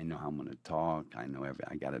 I know how I'm going to talk. I know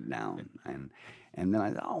I got it down. And then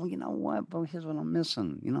I thought, you know what? But here's what I'm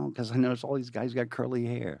missing, because I noticed all these guys got curly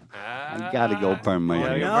hair. I got to go perm my hair.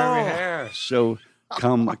 Perm your hair. So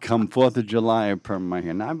come 4th of July, I perm my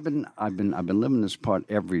hair. And I've been living this part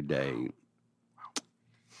every day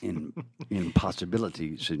in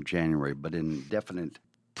possibility since January, but in definite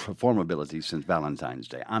performability since Valentine's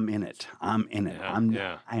Day. I'm in it. I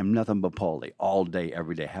am nothing but Paulie all day,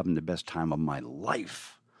 every day, having the best time of my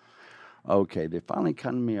life. Okay, they finally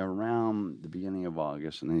come to me around the beginning of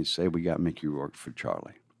August, and they say, we got Mickey Rourke for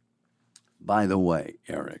Charlie. By the way,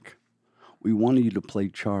 Eric, we wanted you to play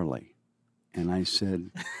Charlie. And I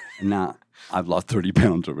said, now, I've lost 30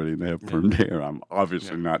 pounds already and I have permed hair. I'm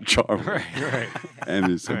obviously not Charlie. Right. And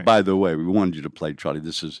he said, by the way, we wanted you to play Charlie.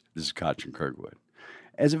 This is Koch and Kirkwood.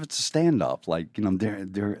 As if it's a standoff, like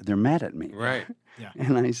they're mad at me, right? Yeah.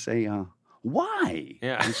 And I say, why?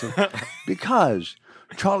 Yeah. I say, because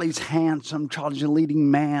Charlie's handsome, Charlie's a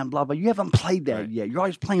leading man, blah blah. You haven't played that yet. You're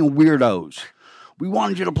always playing weirdos. We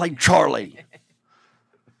wanted you to play Charlie.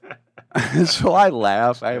 So I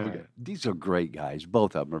laugh. These are great guys.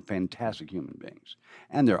 Both of them are fantastic human beings,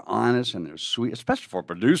 and they're honest and they're sweet, especially for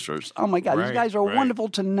producers. Oh my God, these guys are wonderful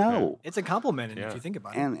to know. It's a compliment if you think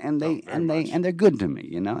about it. And they're good to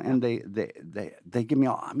me, and they give me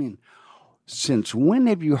all. I mean, since when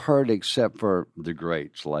have you heard, except for the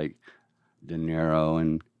greats like De Niro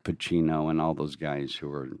and Pacino and all those guys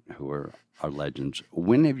who are legends,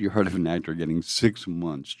 when have you heard of an actor getting 6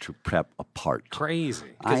 months to prep a part? Crazy.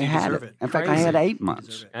 I had it. In fact, I had 8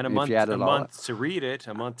 months. And a month to read it,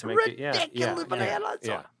 a month to make it. Ridiculous, but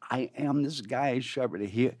I am this guy sharper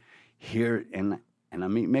here, and I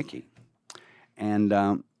meet Mickey. And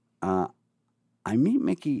I meet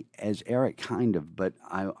Mickey as Eric, kind of, but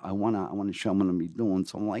I wanna show him what I'm be doing.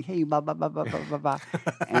 So I'm like, hey, blah blah blah blah blah blah blah,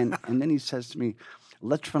 and then he says to me,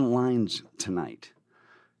 let's run lines tonight.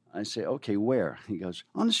 I say, okay, where? He goes,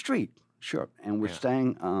 on the street. Sure. And we're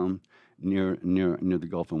staying near the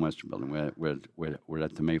Gulf and Western building. We're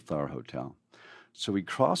at the Mayflower Hotel. So we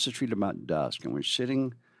cross the street about dusk, and we're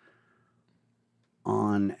sitting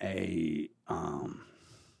on a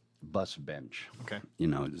bus bench. Okay. You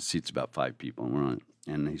know, the seat's about 5 people, and we're on it.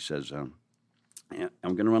 And he says, yeah,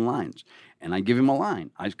 I'm going to run lines. And I give him a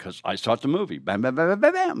line because I start the movie. Bam, bam, bam, bam,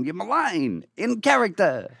 bam, bam. Give him a line in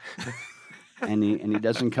character. and he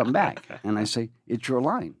doesn't come back. And I say, it's your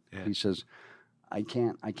line. Yeah. He says, I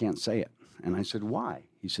can't say it. And I said, why?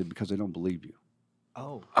 He said, because I don't believe you.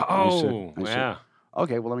 Oh. Oh, I said, yeah.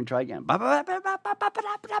 Okay, well, let me try again.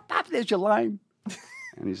 There's your line.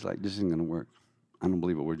 And he's like, this isn't going to work. I don't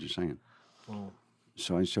believe a word you're saying. Well,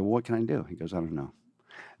 so I said, well, what can I do? He goes, I don't know.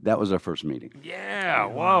 That was our first meeting. Yeah,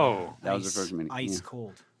 whoa. That was the first meeting. Ice Yeah.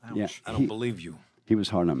 cold. Ouch. Yeah, I don't believe you. He was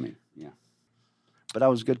hard on me, yeah. But I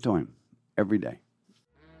was good to him every day.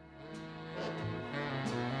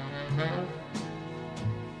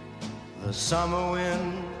 The summer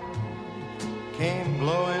wind came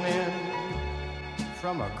blowing in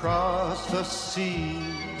from across the sea.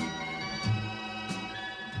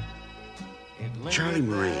 Charlie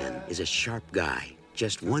Moran is a sharp guy,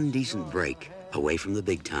 just one decent break away from the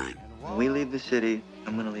big time. When we leave the city,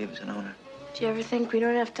 I'm gonna leave as an owner. Do you ever think we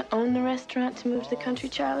don't have to own the restaurant to move to the country,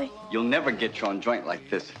 Charlie? You'll never get your own joint like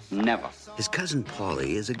this. Never. His cousin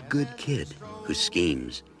Paulie is a good kid whose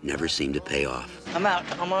schemes never seem to pay off. I'm out.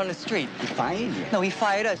 I'm on the street. He fired you. No, he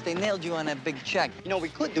fired us. They nailed you on that big check. You know, we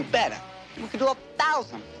could do better. We could do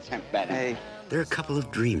 1,000% better. Hey. They're a couple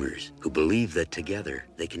of dreamers who believe that together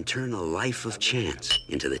they can turn a life of chance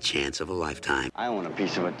into the chance of a lifetime. I want a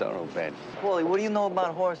piece of a thoroughbred. Paulie, what do you know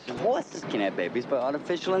about horses? Horses can have babies by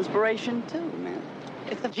artificial inspiration, too, man.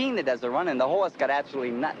 It's the gene that does the running. The horse got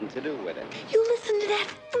absolutely nothing to do with it. You listen to that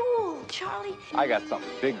fool, Charlie. I got something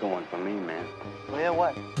big going for me, man. Well, yeah,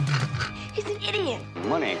 what? He's an idiot.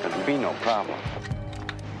 Money ain't gonna be no problem.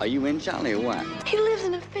 Are you in, Charlie, or what? He lives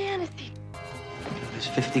in a fantasy. There's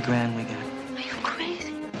 50 grand we got. Are you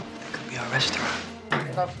crazy? It could be our restaurant.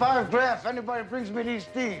 Got $5 if anybody brings me these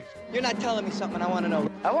thieves. You're not telling me something I want to know.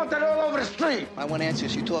 I want that all over the street. I want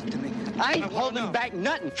answers. You talk to me. I ain't holding back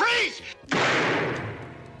nothing. Freeze!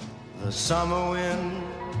 The summer wind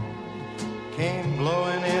came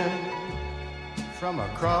blowing in from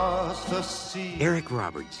across the sea. Eric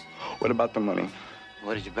Roberts. What about the money?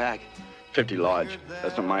 What did you bag? 50 large.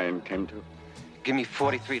 That's what my end came to. Give me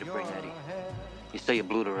 43 to bring that in. You say you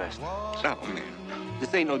blew the rest. Oh, man.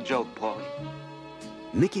 This ain't no joke, Paulie.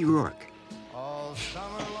 Mickey Rourke.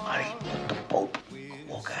 Marty, the Pope.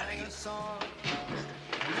 Walk out of here.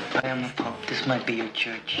 I am the Pope. This might be your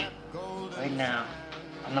church. Right now,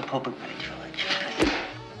 I'm the Pope of Greenwich Village.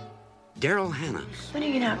 Daryl Hannah. When are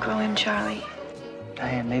you gonna outgrow him, Charlie?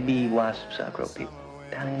 Diane, maybe wasps outgrow people.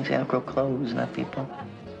 Italians outgrow clothes, not people.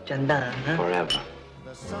 Jandan, huh? Forever.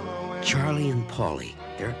 Charlie and Paulie.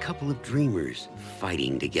 They're a couple of dreamers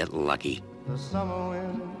fighting to get lucky. The summer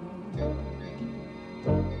wind,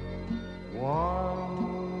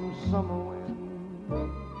 warm summer wind.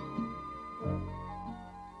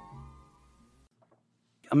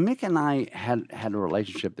 Mick and I had a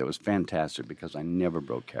relationship that was fantastic because I never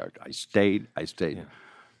broke character. I stayed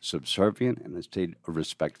subservient, and I stayed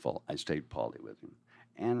respectful. I stayed Paulie with him.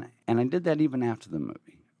 And I did that even after the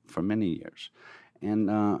movie for many years.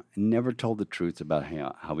 And never told the truth about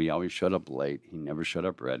how he always showed up late. He never showed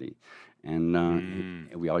up ready. And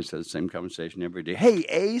we always had the same conversation every day. Hey,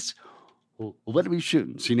 Ace, what are we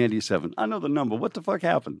shooting? Scene 87. I know the number. What the fuck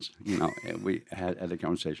happens? You know, and we had a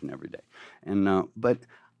conversation every day. And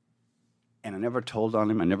I never told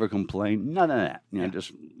on him. I never complained. None of that. You know,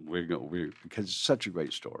 just because it's such a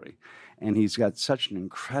great story, and he's got such an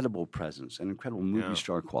incredible presence, an incredible movie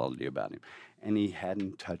star quality about him, and he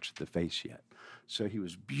hadn't touched the face yet, so he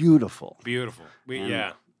was beautiful. Beautiful.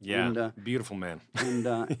 Beautiful man.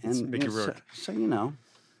 And Mickey Rourke. So you know,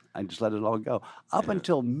 I just let it all go up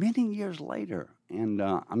until many years later, and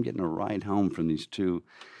I'm getting a ride home from these two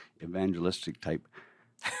evangelistic type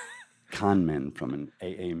con men from an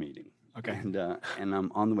AA meeting. Okay. And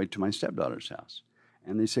I'm on the way to my stepdaughter's house.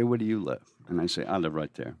 And they say, where do you live? And I say, I live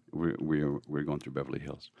right there. We're going through Beverly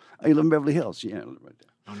Hills. Oh, you live in Beverly Hills? Yeah, I live right there.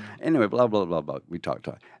 Oh, no. Anyway, blah, blah, blah, blah. We talk.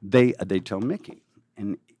 They tell Mickey.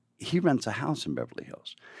 And he rents a house in Beverly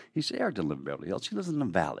Hills. He said, Eric doesn't live in Beverly Hills. He lives in the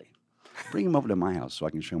valley. Bring him over to my house so I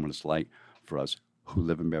can show him what it's like for us who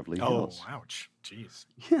live in Beverly Hills. Oh, ouch. Jeez.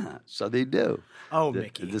 Yeah, so they do. Oh,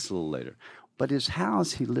 Mickey. This a little later. But his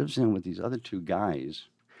house he lives in with these other two guys,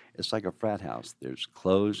 it's like a frat house. There's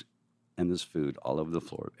clothes and there's food all over the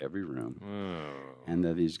floor of every room. And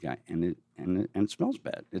they're these guys, and it smells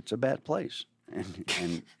bad. It's a bad place.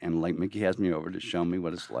 And like Mickey has me over to show me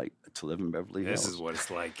what it's like to live in Beverly Hills. This is what it's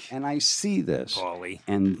like. And I see this. Paulie.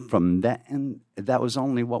 And from that, and that was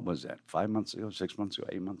only, what was that, 5 months ago, 6 months ago,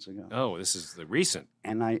 8 months ago? Oh, this is the recent.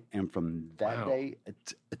 And from that day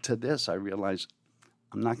to this, I realized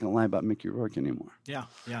I'm not going to lie about Mickey Rourke anymore. Yeah,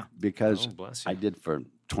 yeah. Because Oh, bless you. I did for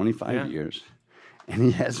 25 Yeah. years. And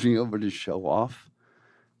he has me over to show off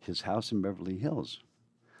his house in Beverly Hills.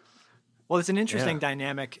 Well, it's an interesting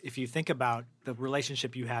dynamic if you think about the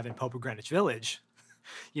relationship you have in Pope of Greenwich Village,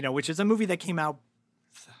 which is a movie that came out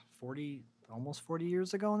almost 40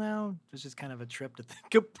 years ago now. It's just kind of a trip to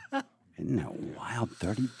think about. Isn't that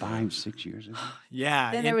wild? 6 years ago?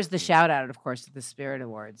 Yeah. Then there was the shout out, of course, at the Spirit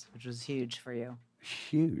Awards, which was huge for you.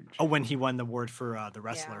 Huge. Oh, when he won the award for The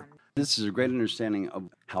Wrestler. This is a great understanding of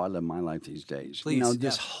how I live my life these days. Please,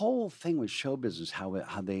 this whole thing with show business, how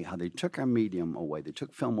they took our medium away, they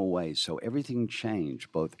took film away, so everything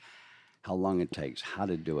changed, both how long it takes, how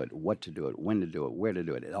to do it, what to do it, when to do it, where to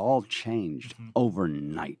do it. It all changed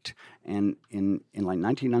overnight. And in like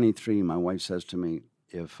 1993, my wife says to me,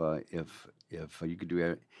 if you could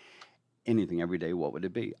do anything every day, what would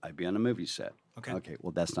it be? I'd be on a movie set. Okay.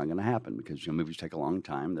 Well, that's not going to happen because movies take a long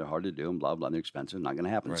time. They're hard to do and blah, blah. They're expensive. Not going to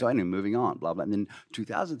happen. Right. So anyway, moving on, blah, blah. And then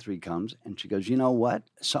 2003 comes and she goes, you know what?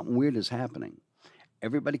 Something weird is happening.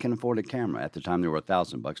 Everybody can afford a camera. At the time, they were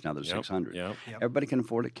 $1,000. Now they're $600. Yep. Everybody can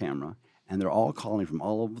afford a camera. And they're all calling from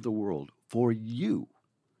all over the world for you.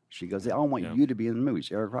 She goes, they all want you to be in the movies,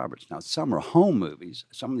 Eric Roberts. Now, some are home movies.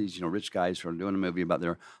 Some of these, rich guys who are doing a movie about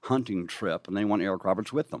their hunting trip, and they want Eric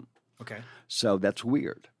Roberts with them. Okay. So that's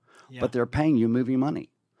weird. Yeah. But they're paying you movie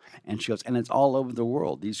money. And she goes, and it's all over the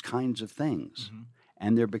world, these kinds of things. Mm-hmm.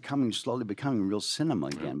 And they're slowly becoming real cinema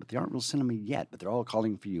again. But they aren't real cinema yet. But they're all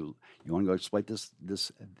calling for you. You want to go exploit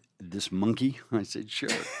this monkey? I said, sure.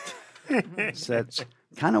 So that's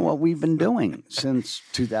kind of what we've been doing since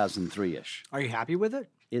 2003-ish. Are you happy with it?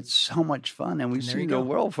 It's so much fun, and we've There seen you the go.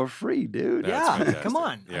 world for free, dude. Come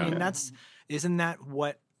on. Yeah. I mean, isn't that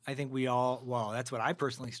what I think that's what I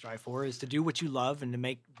personally strive for, is to do what you love and to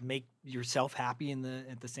make yourself happy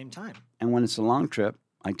at the same time. And when it's a long trip,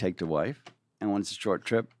 I take the wife, and when it's a short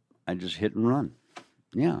trip, I just hit and run.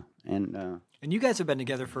 Yeah, and you guys have been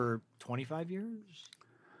together for 25 years?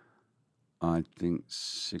 I think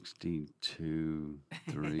 62,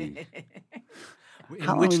 3. In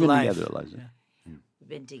How long which have we been life? together, Eliza? We've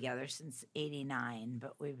been together since '89,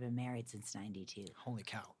 but we've been married since '92. Holy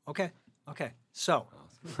cow. Okay. So,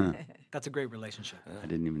 that's a great relationship. I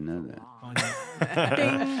didn't even know that.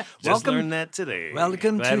 Ding. Just learned that today.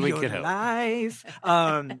 Welcome Glad to we your could help. life.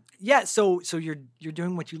 So you're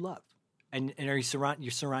doing what you love, and are you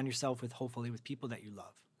surround yourself hopefully with people that you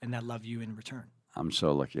love and that love you in return. I'm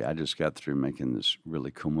so lucky. I just got through making this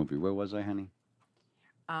really cool movie. Where was I, honey?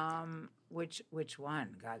 Which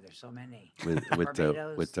one? God, there's so many. With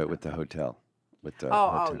the hotel.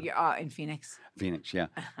 You're in Phoenix. Phoenix, yeah.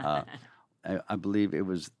 I believe it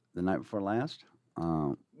was the night before last.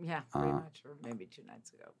 Yeah, pretty much, or maybe 2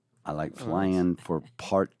 nights ago. I like flying for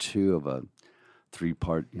part 2 of a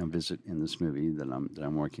 3-part visit in this movie that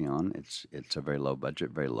I'm working on. It's a very low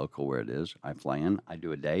budget, very local where it is. I fly in, I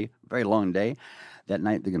do a day, very long day. That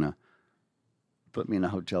night they're gonna put me in a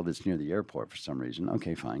hotel that's near the airport for some reason.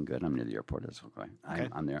 Okay, fine, good. I'm near the airport. That's okay.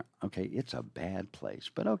 I'm there. Okay, it's a bad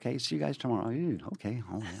place, but okay. See you guys tomorrow. Ew, okay.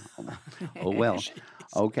 Oh well.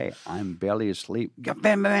 Okay, I'm barely asleep. Bam,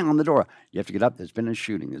 bam, bam on the door. You have to get up. There's been a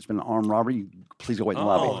shooting. There's been an armed robbery. Please go wait in the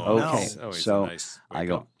lobby. Okay. No. So Nice I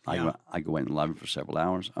go. wake-up. I go wait in the lobby for several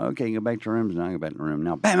hours. Okay, go back to your rooms. Now I go back to the room.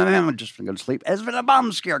 Now, bam, bam, bam. I'm just going to go to sleep. There's been a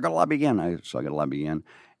bomb scare. Go to the lobby again. So I go to the lobby again.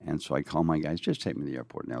 And so I call my guys, just take me to the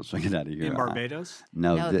airport now so I get out of here. In Barbados?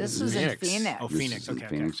 No, this was in Phoenix. Oh, This Phoenix. is in Okay.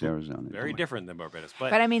 Phoenix, Arizona. Very different than Barbados.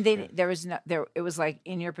 But I mean, there was no there. It was like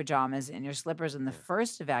in your pajamas, in your slippers. In the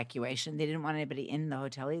first evacuation, they didn't want anybody in the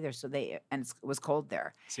hotel either. So it was cold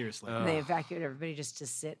there. Seriously, they evacuated everybody just to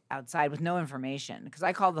sit outside with no information. Because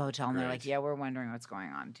I called the hotel and they're like, "Yeah, we're wondering what's going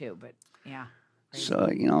on too." But yeah. So,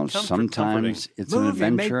 sometimes it's an Movie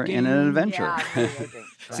adventure in an adventure.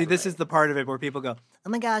 See, this is the part of it where people go, oh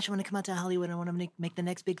my gosh, I want to come out to Hollywood. I want to make the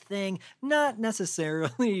next big thing. Not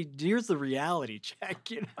necessarily. Here's the reality check,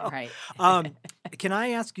 Right. Can I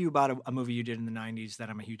ask you about a movie you did in the 90s that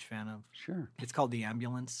I'm a huge fan of? Sure. It's called The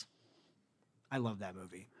Ambulance. I love that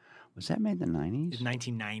movie. Was that made in the 90s? It's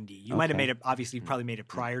 1990. You might have Okay. made it, obviously, you probably made it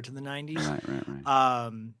prior to the 90s.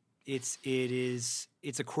 Right.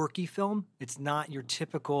 It's a quirky film. It's not your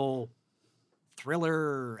typical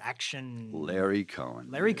thriller action. Larry Cohen.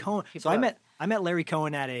 Larry Cohen. So I met Larry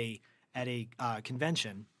Cohen at a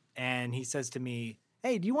convention, and he says to me,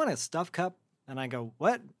 "Hey, do you want a stuff cup And I go,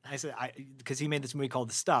 what? I said, because he made this movie called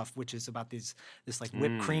The Stuff, which is about this like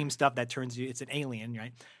whipped cream stuff that turns you, it's an alien,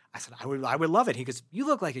 right? I said, I would love it. He goes, you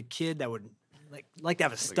look like a kid that would like to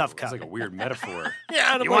have a stuff cup. It's like a weird metaphor.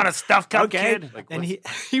 Yeah, you want a stuff cup, okay. kid? Like, and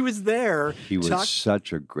he was there. He was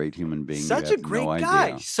such a great human being. Such you a have great no guy.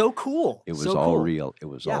 idea. So cool. It was so all cool. real. It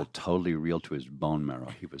was all totally real to his bone marrow.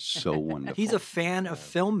 He was so wonderful. He's a fan of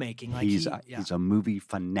filmmaking. Like he's a movie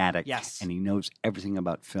fanatic. Yes. And he knows everything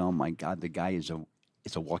about film. My God, the guy is a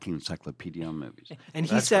walking encyclopedia on movies. And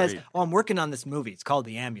he says, "Oh, I'm working on this movie. It's called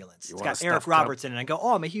The Ambulance. It's got Eric Roberts in it." And I go,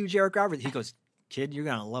 "Oh, I'm a huge Eric Roberts." He goes, "Kid, you're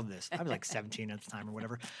gonna love this." I was like 17 at the time or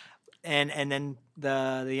whatever. And then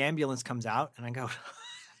the ambulance comes out, and I go,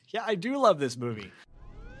 "Yeah, I do love this movie."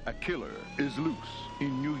 A killer is loose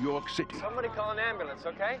in New York City. Somebody call an ambulance,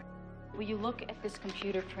 okay? Will you look at this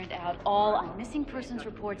computer printout all on missing persons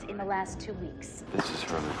reports in the last 2 weeks? This is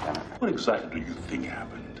her, Lieutenant. What exactly do you think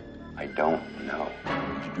happened? I don't know.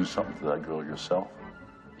 Did you do something to that girl yourself?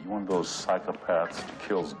 Are you one of those psychopaths that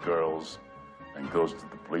kills girls and goes to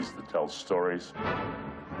the police to tell stories?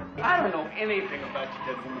 I don't know anything about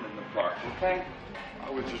your dead woman in the park, okay? I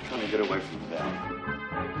was just trying to get away from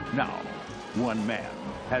that. Now, one man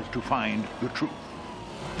has to find the truth.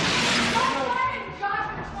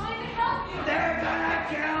 They're gonna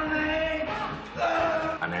kill me!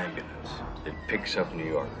 An ambulance that picks up New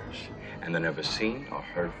Yorkers and they're never seen or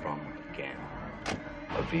heard from again.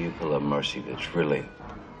 A vehicle of mercy that's really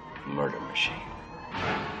a murder machine.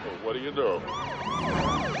 Well, what do you do?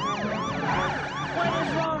 What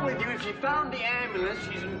is wrong with you? If she found the ambulance,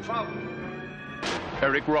 she's in trouble.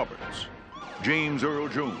 Eric Roberts, James Earl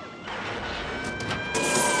Jones.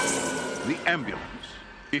 The Ambulance.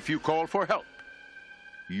 If you call for help,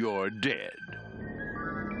 you're dead.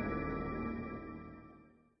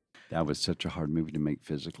 That was such a hard movie to make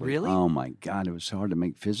physically. Really? Oh my God, it was so hard to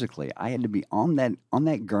make physically. I had to be on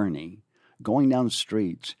that gurney, going down the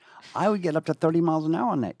streets. I would get up to 30 miles an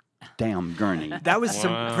hour on that damn gurney. That was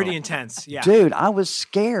some pretty intense. Yeah, dude, I was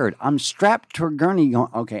scared. I'm strapped to a gurney.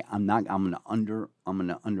 Going, okay, I'm gonna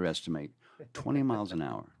underestimate 20 miles an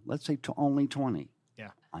hour. Let's say only 20.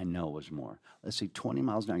 Yeah, I know it was more. Let's say 20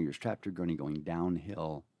 miles an hour. You're strapped to a gurney going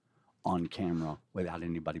downhill on camera without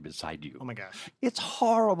anybody beside you. Oh my gosh. It's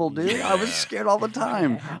horrible, dude. Yeah. I was scared all the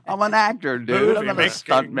time. I'm an actor, dude. I'm not a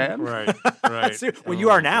stunt man. Right. So, well, you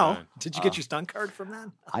are now. Did you get your stunt card from that?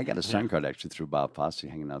 I got a stunt card actually through Bob Fosse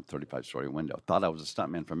hanging out a 35-story window. Thought I was a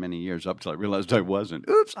stuntman for many years up till I realized I wasn't.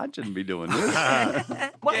 Oops, I shouldn't be doing this. I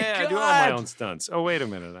do all my own stunts. Oh, wait a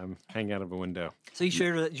minute. I'm hanging out of a window. So you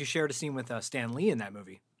shared a scene with Stan Lee in that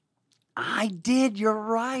movie. I did. You're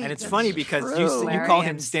right. And it's funny because you call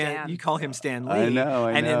him Stan. You call him Stan Lee. I know.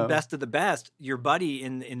 And in Best of the Best, your buddy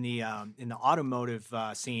in the automotive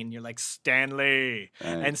scene, you're like Stan Lee. Right.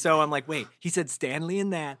 And so I'm like, wait, he said Stan Lee in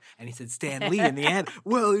that, and he said Stan Lee in the end.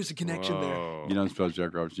 Well, there's a connection there. You don't suppose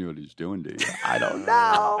Jack Roberts knew what he's doing, do you? I don't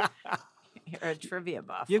know. You're a trivia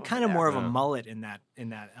buff. You're kind of more of a mullet in that. Isn't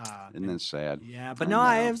that sad? Yeah, but no,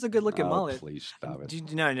 it was a good looking mullet. Please stop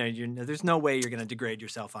it. No, there's no way you're going to degrade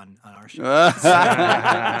yourself on our show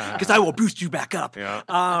because I will boost you back up. Yeah.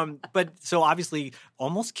 But so obviously,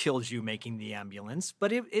 almost killed you making The Ambulance,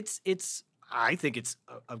 but it's. I think it's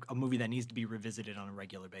a movie that needs to be revisited on a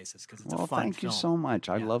regular basis because it's a fun film. Thank you so much.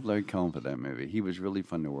 I love Larry Cohen for that movie. He was really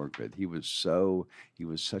fun to work with. He was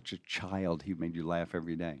such a child. He made you laugh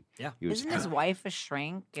every day. Yeah. Isn't his wife a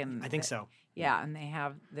shrink? And I think so. Yeah, and they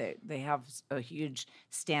have a huge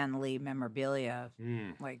Stan Lee memorabilia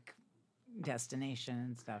like destination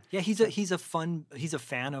and stuff. Yeah, he's a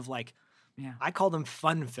fan of like. Yeah. I call them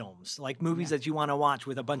fun films, like movies that you want to watch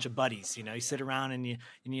with a bunch of buddies. You know, you sit around and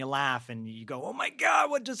you laugh and you go, "Oh my God,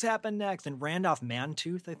 what just happened next?" And Randolph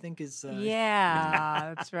Mantooth, I think, is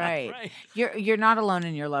that's right. Right. You're not alone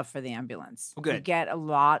in your love for The Ambulance. Oh, good. You get a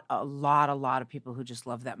lot of people who just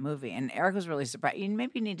love that movie. And Eric was really surprised. You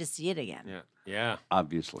maybe need to see it again. Yeah.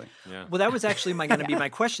 Obviously. Yeah. Well, that was actually going to be my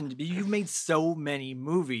question. You've made so many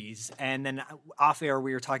movies, and then off air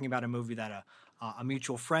we were talking about a movie that a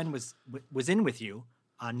mutual friend was in with you,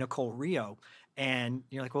 Nicole Rio, and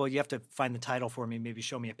you're like, well, you have to find the title for me, maybe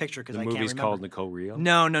show me a picture because I can't remember. The movie's called Nicole Rio?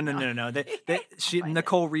 No.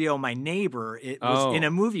 Nicole Rio, my neighbor, was in a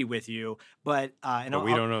movie with you, but we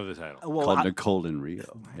don't know the title. Called Nicole and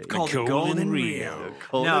Rio. Hey. Called Nicole and Rio.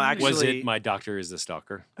 No, actually, was it My Doctor is the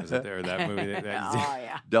Stalker? Was it there that movie?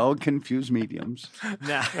 Don't confuse mediums.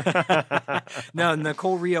 No,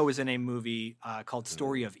 Nicole Rio was in a movie called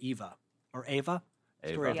Story of Eva. Or Ava?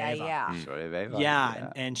 Story of Yeah, Ava. yeah. Story of Ava.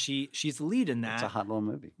 Yeah, and she's the lead in that. It's a hot little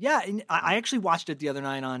movie. Yeah, and I actually watched it the other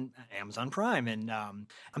night on Amazon Prime, and I'm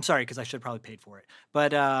sorry because I should have probably paid for it,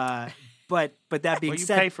 but that being Well, you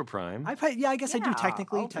said, pay for Prime. I pay. Yeah, I guess I do Yeah,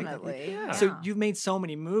 technically. ultimately, yeah. So you've made so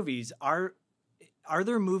many movies. Are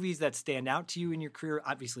there movies that stand out to you in your career?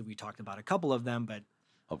 Obviously, we talked about a couple of them, but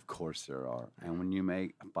Of course there are. And when you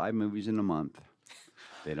make 5 movies in a month,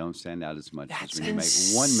 they don't stand out as much as when you make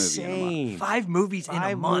 1 movie in a month. 5 movies in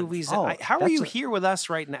a month. Movies. Oh, How are you that's a- here with us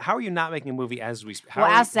right now? How are you not making a movie as we? How Well,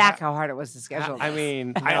 are you- ask Zach how hard it was to schedule. I this.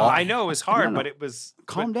 mean, I know it was hard, No. but it was.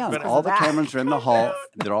 Calm but- down. but- All the cameras are in the hall.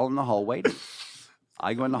 They're all in the hall waiting.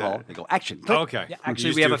 I go in the hall. They go, action. Click. Okay. Yeah, You actually,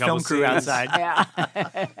 just we have do a film couple crew scenes. outside.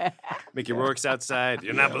 Yeah. Mickey Rourke's outside.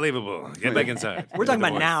 You're not believable. Get back inside. We're talking The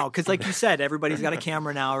about voice. now because, like you said, everybody's got a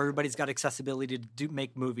camera now. Everybody's got accessibility to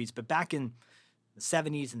make movies. But back in the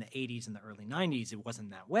 70s and the 80s and the early 90s, it wasn't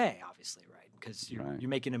that way, obviously, right? Because you're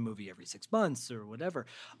making a movie every 6 months or whatever.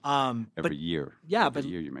 Every year. Yeah, every but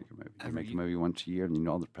year you make a movie. You make a movie once a year, and you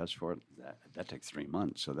know all the press for it. That takes 3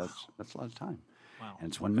 months. So that's a lot of time. Wow. And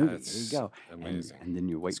it's one movie. That's There you go. amazing. And then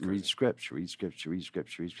you wait and read scripts. You read scripts. You read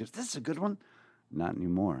scripts. You read scripts. This is a good one. Not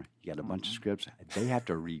anymore. You got a bunch of scripts. They have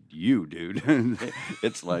to read you, dude.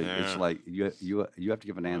 it's like you have to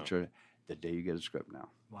give an answer the day you get a script now.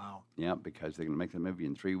 Wow. Yeah, because they're going to make the movie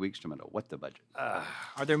in 3 weeks, no matter what the budget. Are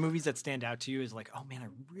there movies that stand out to you as like, oh man, I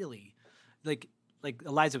really like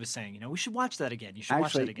Eliza was saying, we should watch that again. You should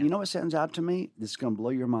watch that Actually, again. you know what stands out to me? This is going to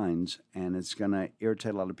blow your minds, and it's going to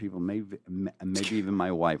irritate a lot of people, maybe even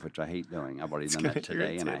my wife, which I hate doing. I've already done that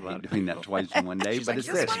today, and I hate doing that twice in one day. She's but like, it's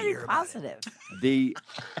 "You just this: want to be positive."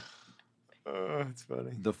 It's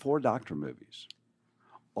funny. The 4 Doctor movies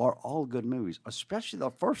are all good movies, especially the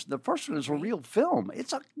first. The first one is a real film.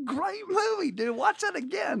 It's a great movie, dude. Watch that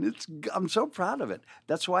again. I'm so proud of it.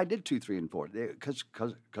 That's why I did 2, 3, and 4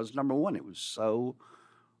 because number 1, it was so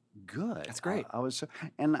good. That's great. I was so,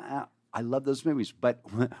 and I love those movies. But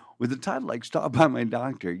with a title like "Stop by My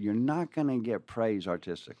Doctor," you're not going to get praise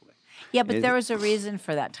artistically. Yeah, but there was a reason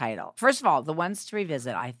for that title. First of all, the ones to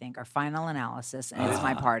revisit, I think, are Final Analysis and It's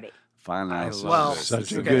My Party. Final Analysis. Well, is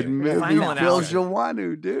such a okay. good movie. Final Phil Analysis.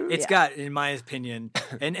 Joannou, dude. It's got, in my opinion,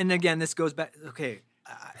 and again, this goes back. Okay,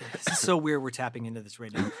 this is so weird. We're tapping into this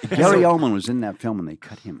right now. Gary Oldman was in that film and they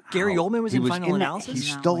cut him out. Gary Oldman was He in Final that- Analysis?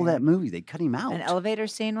 He Not stole weird. that movie. They cut him out. An elevator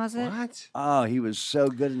scene, was it? What? Oh, he was so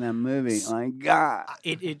good in that movie. My God.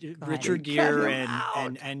 Richard They cut Gere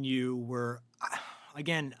him and you were,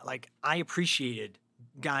 again, like I appreciated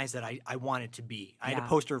guys that I wanted to be. I had a Yeah.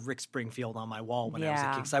 poster of Rick Springfield on my wall when I was a kid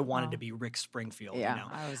Yeah. because I wanted Oh. to be Rick Springfield. Yeah,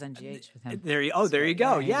 I was on GH with him. There you It's go.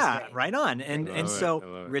 great. Yeah, He's great. right on. And I and love it. so I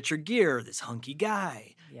love it. Richard Gere, this hunky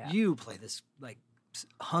guy, Yeah. you play this like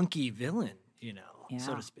hunky villain, so Yeah.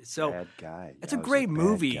 to speak. So Bad guy. it's a That was great bad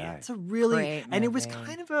movie. guy. It's a really Great and it was movie.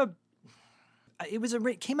 kind of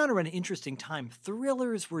it came out around an interesting time.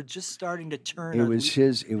 Thrillers were just starting to turn. It a was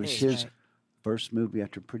his page. first movie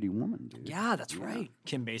after Pretty Woman, dude. Yeah, that's right.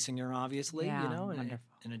 Kim Basinger, obviously, Yeah,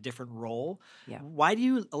 in a different role. Yeah. Why do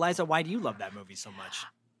you, Eliza? Why do you love that movie so much?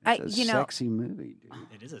 It's a sexy movie, dude.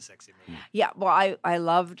 It is a sexy movie. Yeah, well, I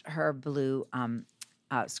loved her blue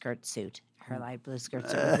skirt suit, her light blue skirt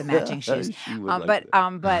suit with the matching shoes. She would like I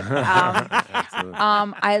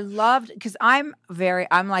loved because I'm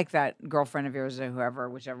like that girlfriend of yours or whoever,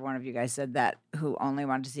 whichever one of you guys said that, who only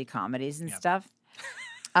wanted to see comedies and stuff.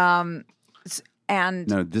 And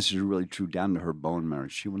No, this is really true down to her bone marrow.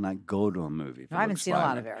 She will not go to a movie. if it I haven't looks seen a lot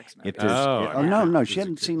violent. of Eric's movies. If there's, Oh, no, yeah. she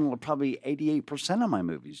hadn't seen probably 88% of my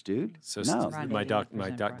movies, dude. So no. Around the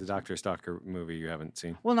 88% Dr. Stalker movie you haven't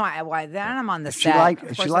seen. well, no, then I'm on the She set. Of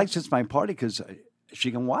she course, likes It's My Party because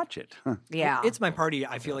she can watch it. Yeah, It's My Party.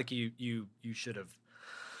 I feel like you should have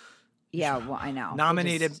yeah. Well, I know.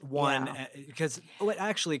 nominated It just- one yeah. because it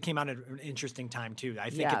actually came out at an interesting time too. I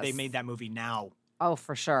think if they Yes. made that movie now, Oh,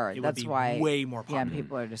 for sure. it would That's be why way more Yeah, popular.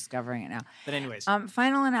 people are discovering it now. But anyways,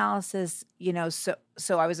 Final Analysis,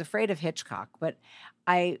 so I was afraid of Hitchcock, but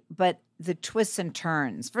the twists and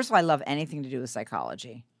turns. First of all, I love anything to do with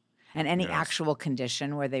psychology. And any Yes. actual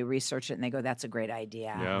condition where they research it and they go, "That's a great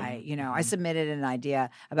idea." Yeah. I submitted an idea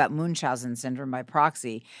about Munchausen syndrome by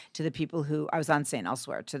proxy to the people who I was on St.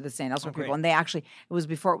 Elsewhere, to the St. Elsewhere people, great. and they actually it was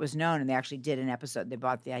before it was known, and they actually did an episode. They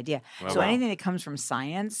bought the idea. Wow. So Wow. anything that comes from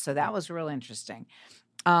science, so that was real interesting.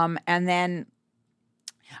 And then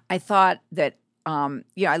I thought that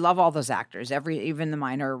I love all those actors. Even the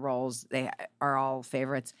minor roles, they are all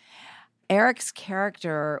favorites. Eric's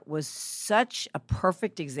character was such a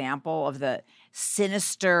perfect example of the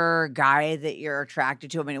sinister guy that you're attracted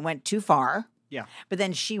to. I mean, it went too far. Yeah. But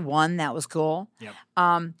then she won. That was cool. Yep.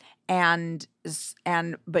 But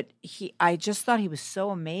I just thought he was so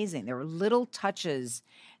amazing. There were little touches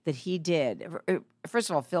that he did. First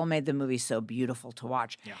of all, Phil made the movie so beautiful to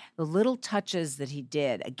watch. Yeah. The little touches that he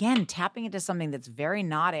did, again, tapping into something that's very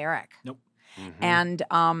not Eric. Nope. And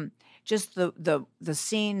just the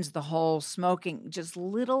scenes, the whole smoking, just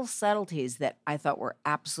little subtleties that I thought were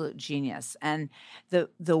absolute genius. And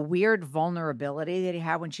the weird vulnerability that he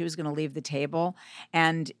had when she was going to leave the table,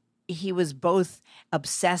 and he was both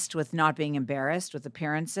obsessed with not being embarrassed with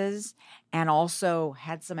appearances and also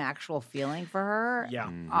had some actual feeling for her.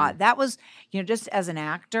 Yeah. That was, just as an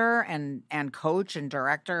actor and coach and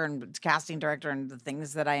director and casting director and the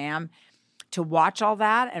things that I am, to watch all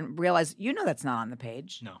that and realize, that's not on the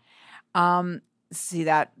page. No. See,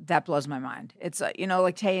 that blows my mind. It's, like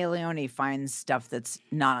Téa Leoni finds stuff that's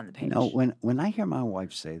not on the page. When I hear my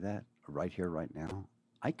wife say that right here, right now,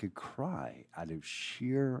 I could cry out of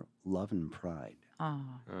sheer love and pride. Oh.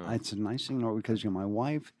 It's a nice thing, because my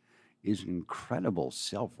wife is an incredible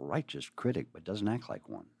self-righteous critic, but doesn't act like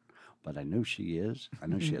one. But I know she is. I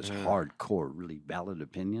know she has hardcore, really valid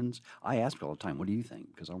opinions. I ask her all the time, what do you think?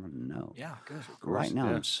 Because I want to know. Yeah, good. Right now,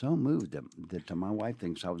 I'm so moved that my wife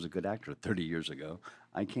thinks I was a good actor 30 years ago.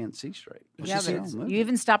 I can't see straight. Yeah, but you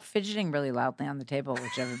even stopped fidgeting really loudly on the table,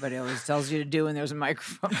 which everybody always tells you to do when there's a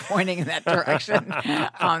microphone pointing in that direction.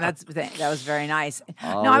 That was very nice.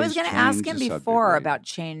 I was going to ask him before about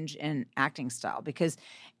change in acting style, because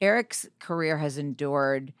Eric's career has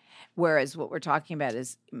endured, whereas what we're talking about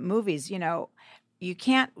is movies. You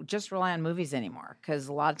can't just rely on movies anymore, because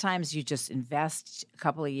a lot of times you just invest a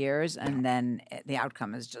couple of years and then the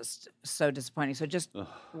outcome is just so disappointing. So just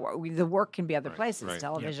the work can be other places,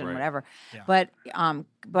 television, whatever. Yeah.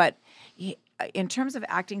 But in terms of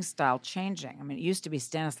acting style changing, I mean, it used to be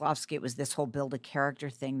Stanislavski. It was this whole build a character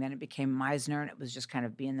thing. Then it became Meisner, and it was just kind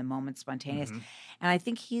of be in the moment, spontaneous. And I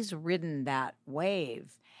think he's ridden that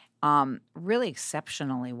wave really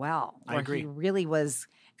exceptionally well. I agree. He really was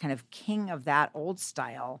kind of king of that old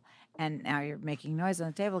style, and now you're making noise on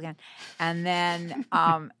the table again, and then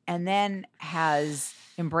has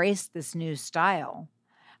embraced this new style,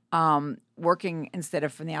 working instead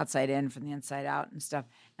of from the outside in, from the inside out and stuff.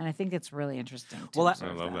 And I think it's really interesting to Well,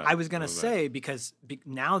 observe I love that. I was going to say, because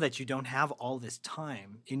now that you don't have all this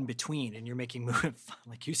time in between, and you're making,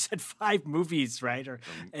 like you said, 5 movies, right? Or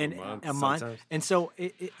a month. Sometimes. And so,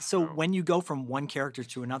 when you go from one character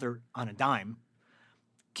to another on a dime,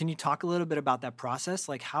 can you talk a little bit about that process?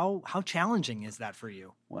 Like, how challenging is that for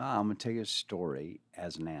you? Well, I'm going to take a story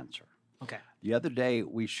as an answer. Okay. The other day,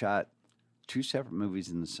 we shot 2 separate movies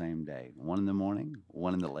in the same day. One in the morning,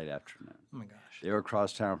 one in the late afternoon. Oh, my gosh. They were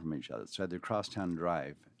across town from each other, so I had to cross town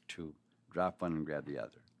drive to drop one and grab the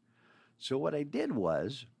other. So what I did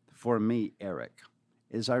was, for me, Eric,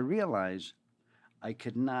 is I realized I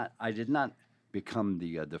did not become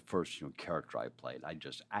the first character I played. I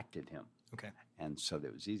just acted him. Okay. And so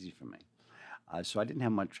that was easy for me. So I didn't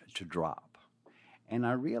have much to drop. And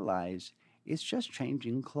I realized it's just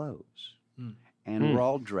changing clothes. And we're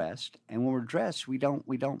all dressed. And when we're dressed, we don't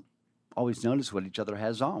always notice what each other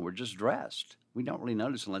has on. We're just dressed. We don't really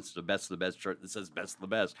notice unless it's the best of the best shirt that says best of the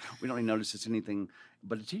best. We don't really notice it's anything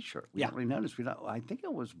but a T-shirt. We don't really notice. I think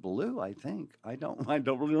it was blue. I don't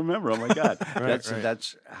really remember. Oh my God.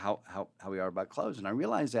 That's how we are about clothes. And I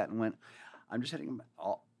realized that and went, I'm just hitting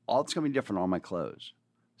all it's going to be different on my clothes.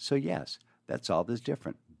 So yes, that's all that's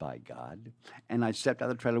different, by God. And I stepped out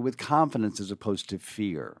of the trailer with confidence as opposed to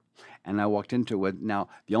fear. And I walked into it. Now,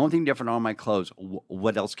 the only thing different on my clothes,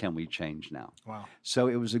 what else can we change now? Wow. So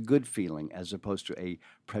it was a good feeling as opposed to a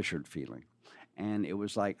pressured feeling. And it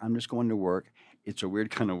was like, I'm just going to work. It's a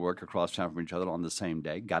weird kind of work across town from each other on the same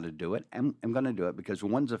day. Got to do it. And I'm going to do it because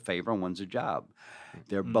one's a favor and one's a job.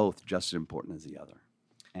 They're both just as important as the other.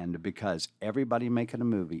 And because everybody making a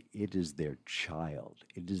movie, it is their child.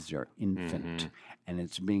 It is their infant. And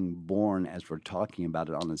it's being born as we're talking about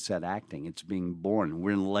it on the set acting. It's being born.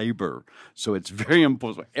 We're in labor. So it's very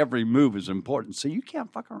important. Every move is important. So you can't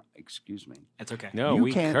fuck around. Excuse me. It's okay. No,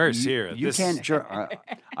 we curse here. You can't.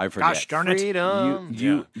 I forget. Gosh darn it. Freedom.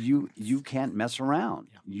 You can't mess around.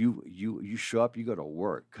 You show up, you go to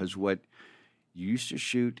work. Because what you used to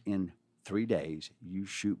shoot in 3 days, you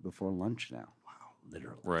shoot before lunch now.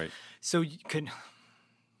 Literally. Right. So you could,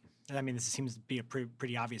 this seems to be a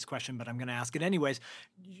pretty obvious question, but I'm going to ask it anyways.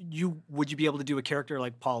 Would you be able to do a character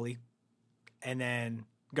like Paulie and then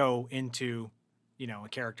go into, a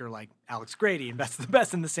character like Alex Grady and Best of the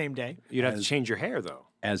Best in the same day? You'd have to change your hair, though.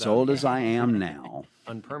 As old as I am now,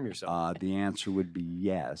 unperm yourself. The answer would be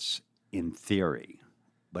yes, in theory.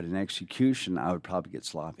 But in execution, I would probably get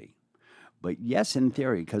sloppy. But yes, in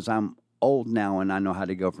theory, because I'm old now and I know how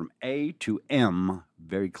to go from A to M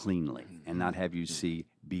very cleanly and not have you see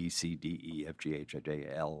B, C, D, E, F, G, H, I, J,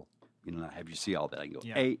 L, not have you see all that. I can go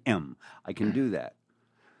A, M. I can do that.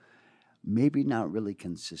 Maybe not really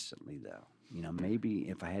consistently, though. Maybe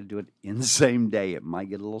if I had to do it in the same day, it might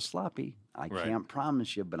get a little sloppy. I can't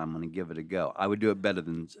promise you, but I'm going to give it a go. I would do it better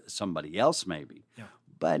than somebody else, maybe. Yeah.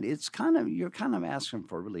 But it's you're kind of asking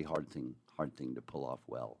for a really hard thing to pull off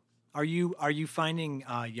well. Are you finding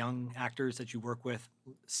young actors that you work with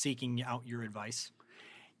seeking out your advice?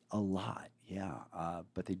 A lot, yeah.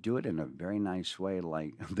 But they do it in a very nice way.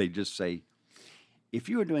 Like they just say, if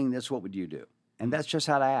you were doing this, what would you do? And that's just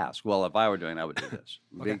how to ask. Well, if I were doing it, I would do this.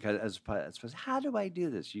 Okay. Because as how do I do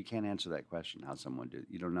this? You can't answer that question, how someone do it.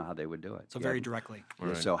 You don't know how they would do it. So very directly. Yeah,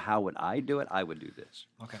 Right. So how would I do it? I would do this.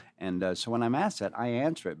 Okay. And so when I'm asked that, I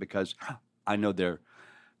answer it because I know they're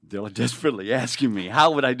desperately asking me, how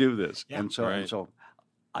would I do this? Yeah. And so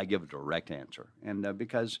I give a direct answer. And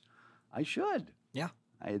because I should. Yeah.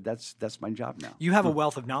 That's my job now. You have a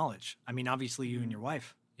wealth of knowledge. I mean, obviously, you and your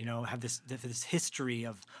wife, have this history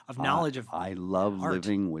of knowledge of I love art.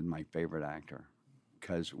 living with my favorite actor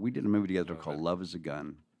because we did a movie together called Love is a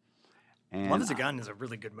Gun. And Love is a Gun is a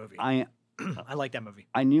really good movie. I like that movie.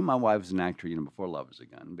 I knew my wife was an actor, before Love is a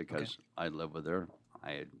Gun because I lived with her.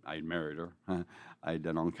 I had married her. I had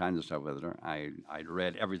done all kinds of stuff with her. I'd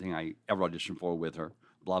read everything I ever auditioned for with her,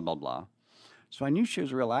 blah, blah, blah. So I knew she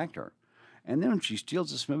was a real actor. And then when she steals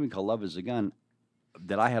this movie called Love is a Gun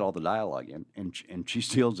that I had all the dialogue in, and she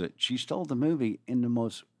steals it. She stole the movie in the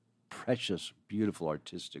most precious, beautiful,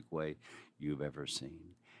 artistic way you've ever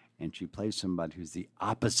seen. And she plays somebody who's the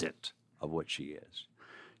opposite of what she is.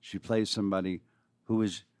 She plays somebody who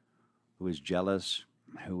is jealous,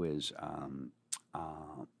 who is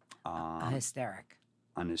hysteric.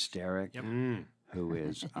 An hysteric, who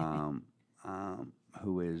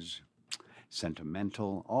is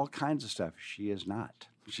sentimental, all kinds of stuff. She is not.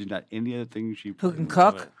 She's not any of the things she Who can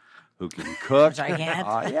cook? Who can cook? Which I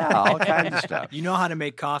can't. Yeah, all kinds of stuff. You know how to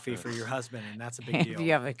make coffee for your husband, and that's a big deal. If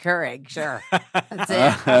you have a Keurig, sure. That's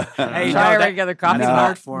it. Hey, Try a regular coffee. That's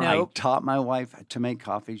hard for him. Nope. I taught my wife to make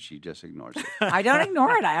coffee. She just ignores it. I don't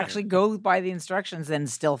ignore it. I actually go by the instructions and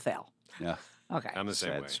still fail. Yeah. Okay. I'm the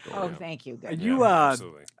same Sad way. story. Oh, thank you. Good. You,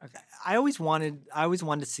 absolutely. I always wanted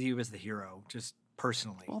to see you as the hero, just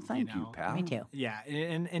personally. Well, thank you, pal. Me too. Yeah,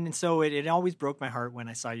 and so it always broke my heart when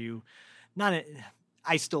I saw you.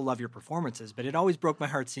 I still love your performances, but it always broke my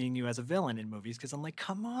heart seeing you as a villain in movies because I'm like,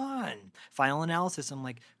 come on. Final Analysis, I'm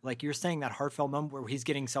like you're saying that heartfelt moment where he's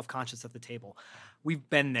getting self-conscious at the table. We've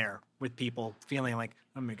been there with people feeling like,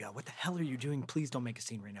 oh my God, what the hell are you doing? Please don't make a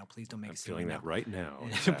scene right now. Please don't make a scene Feeling right that right now.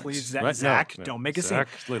 now. Please, Right Zach, now. don't make a Zach,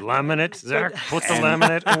 scene. laminate. Zach, put the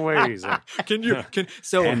laminate away, Zach.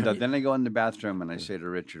 And then I go in the bathroom and I say to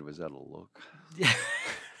Richard, was that a look?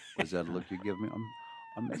 Was that a look you give me?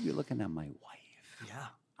 I'm maybe looking at my wife. Yeah.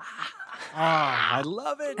 I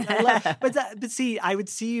love it. But see, I would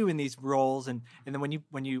see you in these roles, and then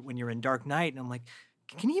when you're in Dark Knight, and I'm like,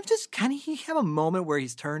 can he have a moment where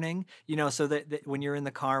he's turning, so that when you're in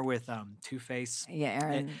the car with Two-Face,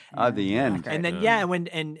 Aaron, the end, and then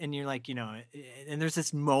and you're like, and there's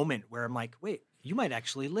this moment where I'm like, wait, you might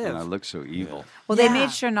actually live. And I look so evil. Well, they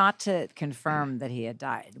made sure not to confirm that he had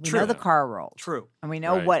died. We know the car rolled. True. And we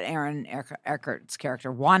know what Aaron Eckert's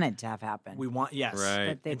character wanted to have happen. We want, yes. Right.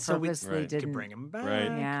 But they And so purposely didn't. to bring him back. Right.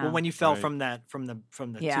 Yeah. Well, when you fell Right. from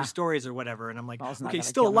the two stories or whatever, and I'm like, Ball's not okay, gonna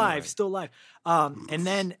still kill me. alive, still alive. And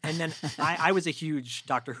then I was a huge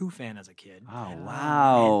Doctor Who fan as a kid. Oh,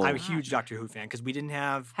 wow. I'm a huge Doctor Who fan because we didn't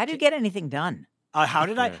have. How do you get anything done? How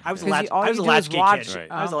did I? Yeah. I was a 'Cause latch. all I was a you do is latchkey watch- kid.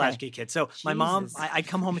 Right. I was a Okay. latchkey kid. So my mom, Jesus. I'd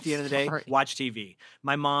come home at the end of the day, Sorry. watch TV.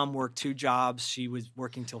 My mom worked 2 jobs. She was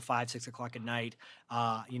working till 5, 6 o'clock at night.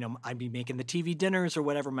 I'd be making the TV dinners or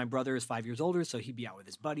whatever. My brother is 5 years older, so he'd be out with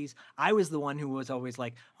his buddies. I was the one who was always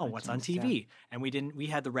like, "Oh, what's on TV?" And we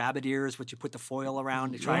had the rabbit ears, which you put the foil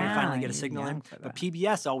around to try and finally get a you're signal young in. for But that.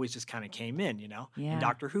 PBS always just kind of came in, Yeah. And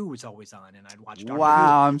Doctor Who was always on, and I'd watch Doctor Who.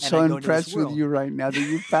 Wow, I'm and so I'd go into this impressed with world. you right now that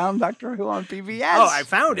you found Doctor Who on PBS. Oh, I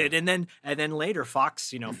found it, and then later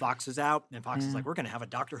Fox, Fox is out, and Fox is like, we're gonna have a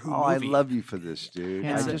Doctor Who Oh, I movie. love you for this, dude.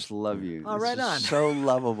 Yeah. I just love you. Oh, This right is on. So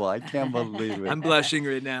lovable. I can't believe it. I'm blushing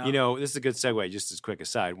right now. This is a good segue. Just as a quick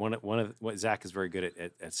aside, one of what Zach is very good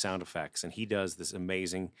at sound effects, and he does this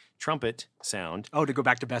amazing trumpet sound. Oh, to go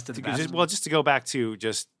back to Best of the Best. Just to go back to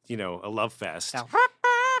a love fest.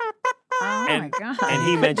 Oh my god! And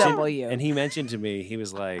he Double mentioned, you. and he mentioned to me, he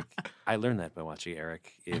was like, "I learned that by watching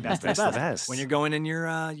Eric. That's the best. When you're going in your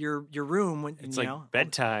room, when It's you like know,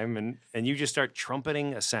 bedtime, and you just start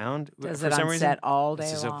trumpeting a sound Does for it some on reason. set all day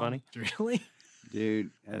This is so long. funny. Really?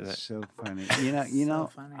 Dude, that's so funny. You know,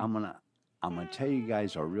 I'm gonna tell you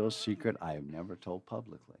guys a real secret I have never told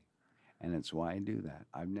publicly, and it's why I do that.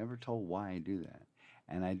 I've never told why I do that,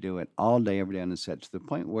 and I do it all day, every day on the set, to the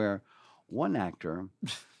point where one actor,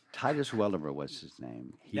 Titus Welliver was his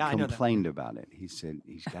name, he Yeah, I know that. complained about it. He said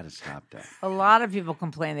he's got to stop that. A lot of people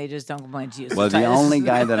complain. They just don't complain to you. Well, the Titus. only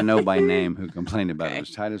guy that I know by name who complained about it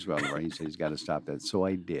was Titus Welliver. He said he's got to stop that. So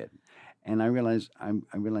I did. And I realized,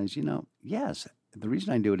 you know, yes, the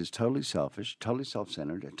reason I do it is totally selfish, totally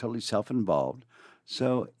self-centered, totally self-involved.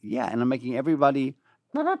 So, yeah, and I'm making everybody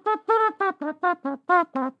have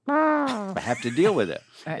to deal with it.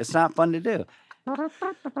 It's not fun to do.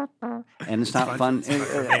 And it's not fun,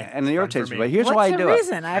 and it irritates me. But here's why I do What's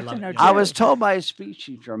the it. reason? I have to know. I too. was told by a speech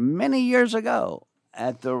teacher many years ago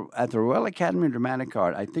at the Royal Academy of Dramatic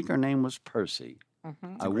Art. I think her name was Percy.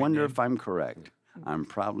 I wonder if I'm correct. I'm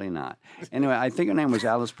probably not. Anyway, I think her name was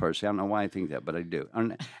Alice Percy. I don't know why I think that, but I do.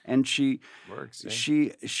 And she Works,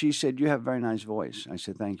 she said, "You have a very nice voice." I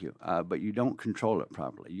said, "Thank you, but you don't control it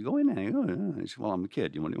properly. You go in there, and you go, I said, well, I'm a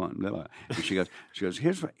kid. What do you want?" Blah, blah. And she goes,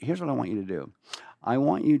 here's what I want you to do. I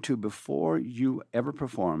want you to, before you ever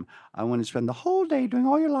perform, I want to spend the whole day doing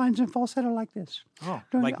all your lines in falsetto like this. Oh,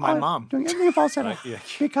 Doing like my mom. Doing everything in falsetto. Right, yeah.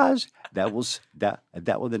 Because that will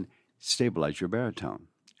then stabilize your baritone.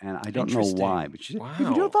 And I don't know Interesting. why, but she said, if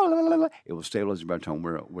you do it will stabilize your baritone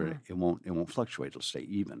where it won't fluctuate. It'll stay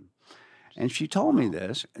even. And she told me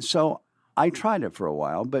this, so I tried it for a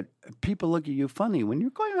while. But people look at you funny when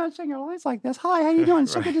you're going around saying your lines like this. Hi, how you doing?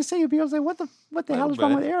 So good to see you. People say, what the hell is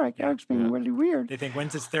wrong with Eric? Eric's being really weird. They think,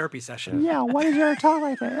 when's his therapy session? Yeah, why does Eric talk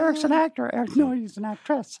like that? Eric's an actor. Eric, no, he's an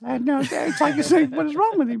actress. And no, it's like you say, what is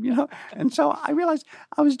wrong with him? You know. And so I realized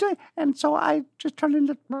I was doing, and so I just turned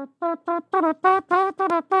into.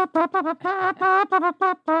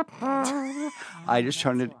 I just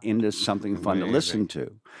turned it into something fun to listen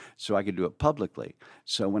to, so I could do it publicly.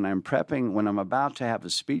 So when I'm prepping, when I'm about to have a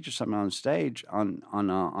speech or something on stage, on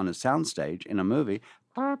a sound stage in a movie.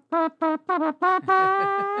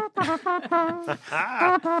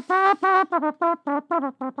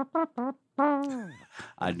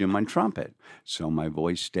 I do my trumpet. So my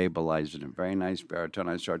voice stabilized in a very nice baritone.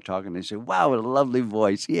 I start talking. They say, wow, what a lovely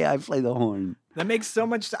voice. Yeah, I play the horn. That makes so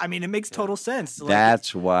much. I mean, it makes total sense. Like,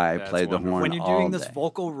 That's why I play the horn when you're all doing this day.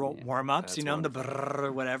 vocal warm-ups, you know, the brrr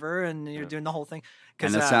or whatever, and you're doing the whole thing.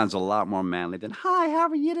 And it sounds a lot more manly than, hi, how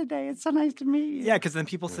are you today? It's so nice to meet you. Yeah, because then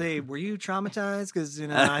people say, were you traumatized? Because, you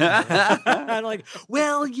know, I'm like,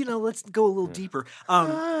 well, you know, let's go a little deeper.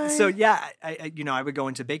 So, yeah, I would go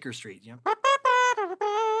into Baker Street, you know,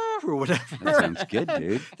 or whatever. That sounds good,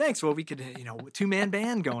 dude. Thanks. Well, we could, two-man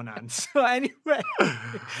band going on. So anyway,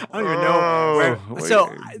 I don't even know where.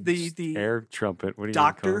 So the air trumpet. What do you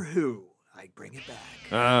Doctor call it? Who? I bring it back.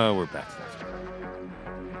 Oh, we're back.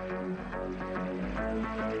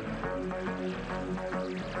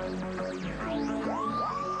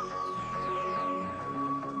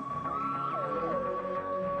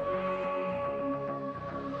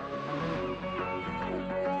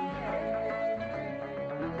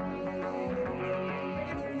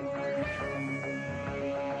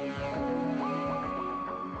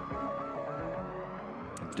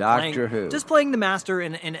 Doctor Who. Just playing the master,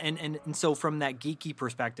 and so from that geeky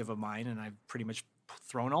perspective of mine, and I've pretty much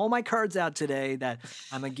thrown all my cards out today that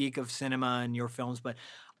I'm a geek of cinema and your films, but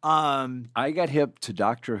I got hip to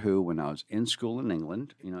Doctor Who when I was in school in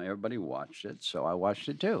England. You know, everybody watched it, so I watched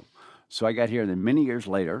it too. So I got here, and then many years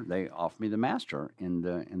later, they offered me the master in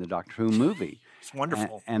the Doctor Who movie. It's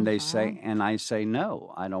wonderful. And they say, and I say,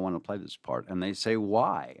 no, I don't want to play this part. And they say,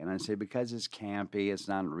 why? And I say, because it's campy, it's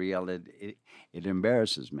not real, it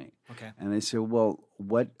embarrasses me. Okay. And they say, well,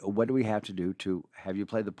 what do we have to do to have you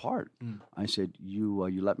play the part? I said, you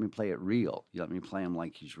let me play it real. You let me play him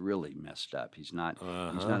like he's really messed up. He's not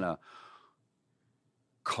a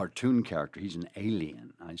cartoon character. He's an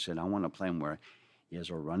alien. I said, I want to play him where he has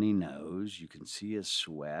a runny nose. You can see his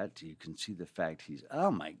sweat. You can see the fact he's, oh,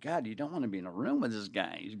 my God, you don't want to be in a room with this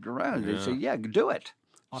guy. He's gross. They say, yeah, do it.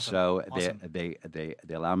 Awesome. So Awesome. they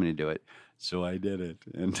allowed me to do it. So I did it.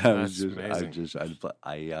 And I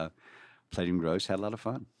played him gross, had a lot of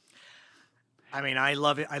fun. I mean, I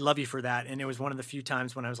love it. I love you for that. And it was one of the few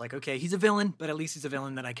times when I was like, okay, he's a villain, but at least he's a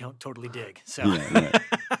villain that I can totally dig. So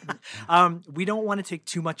we don't want to take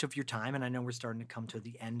too much of your time. And I know we're starting to come to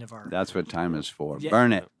the end of our... That's what time is for. Yeah.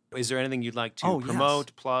 Burn it. Is there anything you'd like to Oh, yes.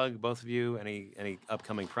 promote, plug, both of you? Any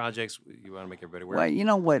upcoming projects you want to make everybody aware Well, of? you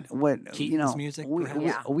know what? Keaton's music, we, perhaps? we,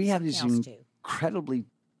 Yeah, we have these something else, too. incredibly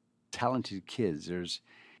talented kids. There's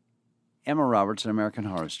Emma Roberts, an American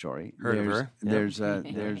Horror Story. Heard of her.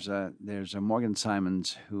 Yeah. There's Morgan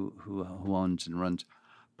Simons who owns and runs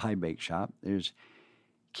Pie Bake Shop. There's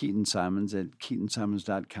Keaton Simons at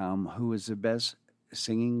KeatonSimons.com, who is the best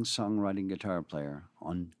singing, songwriting, guitar player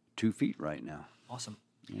on 2 feet right now. Awesome.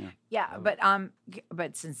 Yeah. Yeah,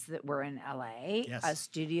 but since we're in LA, Yes.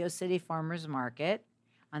 Studio City Farmers Market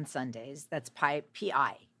on Sundays. That's Pie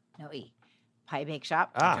Bake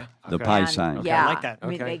Shop. The pie And, sign. Okay, Yeah, I like that. I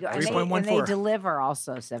mean, Okay. they go, and they 3.14. deliver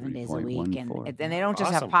also 7 days a week, 3.14. and they don't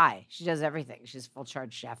just have Awesome. pie. She does everything. She's full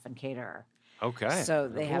charge chef and caterer. Okay. So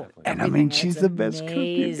they have, And I mean, everything. she's It's the best cook,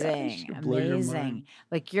 you guys. amazing, She'll blow your amazing. mind.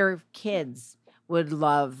 Like your kids would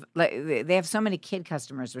love. Like they have so many kid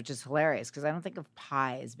customers, which is hilarious because I don't think of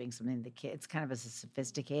pie as being something the kids. It's kind of a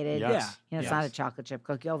sophisticated. Yes. You know, it's not a chocolate chip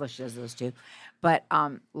cookie, although she does those too. But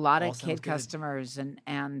a lot All of sounds kid good. customers, and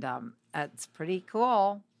it's pretty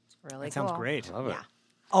cool. It's really That cool. sounds great. Love it. Yeah.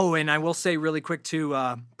 Oh, and I will say really quick too,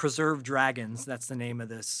 Preserve Dragons, that's the name of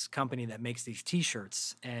this company that makes these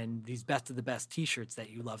T-shirts and these best of the best T-shirts that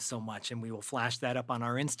you love so much. And we will flash that up on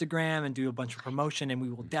our Instagram and do a bunch of promotion, and we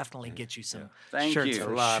will definitely get you some Thank shirts you.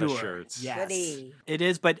 for A lot sure. of shirts. Yes, Goody. it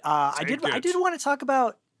is. But I Take did it. want to talk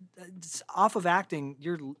about off of acting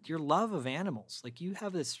your love of animals. Like you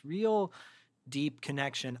have this real deep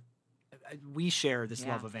connection. We share this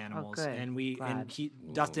Yeah. love of Oh, animals, good. and Glad.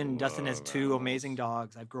 Dustin has 2 amazing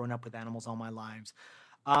dogs. I've grown up with animals all my lives.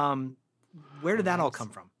 Where did that all come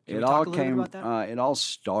from? Can we It talk all a little bit came. about that? It all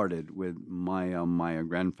started with my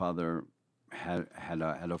grandfather had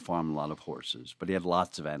a farm, a lot of horses, but he had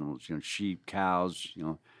lots of animals. You know, sheep, cows,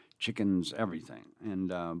 chickens, everything. And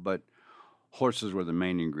but horses were the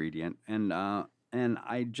main ingredient. And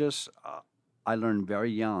I just I learned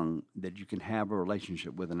very young that you can have a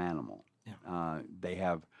relationship with an animal. Yeah. They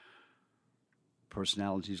have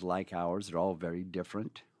personalities like ours. They're all very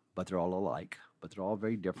different, but they're all alike. But they're all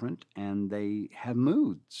very different, and they have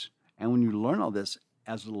moods. And when you learn all this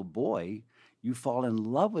as a little boy, you fall in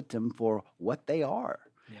love with them for what they are.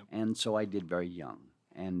 Yep. And so I did very young.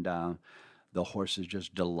 And the horses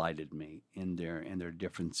just delighted me in their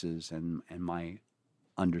differences and my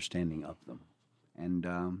understanding of them.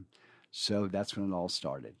 And so that's when it all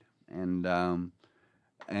started. And I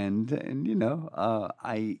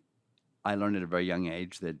learned at a very young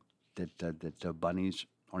age that bunnies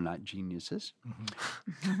are not geniuses,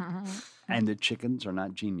 and the chickens are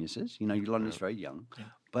not geniuses. You learn this very young. Yeah.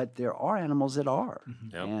 But there are animals that are.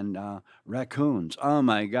 Yep. And raccoons, oh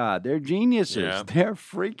my God, they're geniuses. Yeah. They're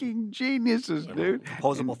freaking geniuses, dude.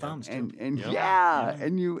 Opposable thumbs, too. And Yep. yeah,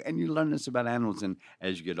 and you learn this about animals, and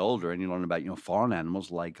as you get older, and you learn about foreign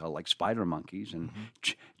animals like spider monkeys and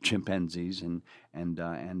chimpanzees and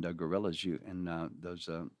gorillas.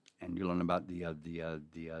 And you learn about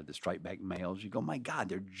the striped back males. You go, my God,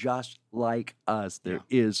 they're just like us. There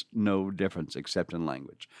is no difference except in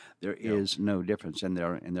language. There is no difference in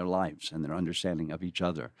their lives and their understanding of each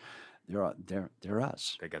other. They're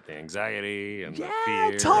us. They got the anxiety and Yeah, the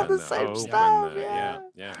fear. it's all and the same hope stuff, and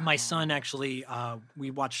yeah. My son actually,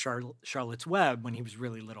 we watched Charlotte's Web when he was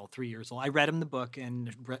really little, 3 years old. I read him the book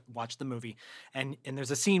and watched the movie. And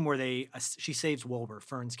there's a scene where she saves Wilbur,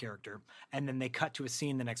 Fern's character, and then they cut to a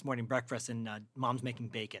scene the next morning, breakfast, and Mom's making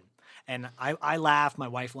bacon. And I laugh, my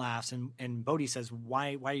wife laughs, and Bodhi says,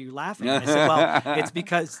 "Why are you laughing?" And I said, "Well, it's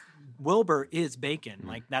because Wilbur is bacon.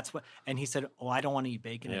 Like that's what." And he said, "Oh, I don't want to eat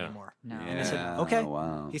bacon anymore." No. And I said, Yeah, "Okay."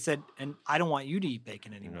 wow. He said, "And I don't want you to eat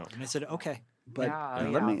bacon anymore." And I said, "Okay." But Yeah,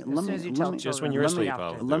 let yeah. me As let soon me as you let tell me Just when children, you're let asleep, me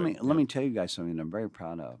I'll have to- do let me tell you guys something I'm very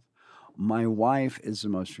proud of. My wife is the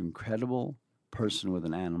most incredible person with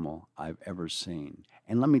an animal I've ever seen.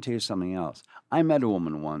 And let me tell you something else. I met a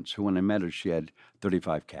woman once who, when I met her, she had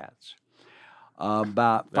 35 cats.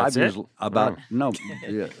 About 5 That's years. it? About Wow. no,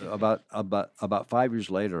 yeah, about 5 years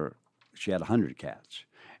later, she had 100 cats.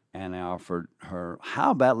 And I offered her,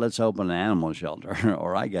 how about let's open an animal shelter,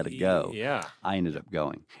 or I got to go. Yeah. I ended up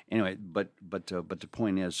going anyway. But the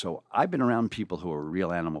point is, so I've been around people who are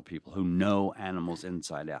real animal people who know animals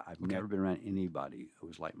inside out. I've never been around anybody who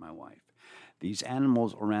was like my wife. These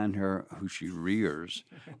animals around her who she rears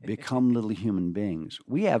become little human beings.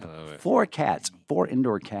 We have 4 cats, 4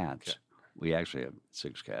 indoor cats. We actually have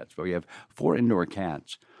 6 cats, but we have 4 indoor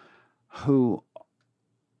cats who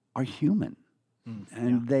are human.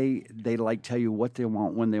 And they like tell you what they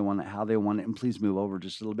want, when they want it, how they want it, and please move over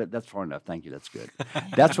just a little bit. That's far enough. Thank you. That's good.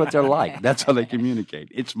 That's what they're like. That's how they communicate.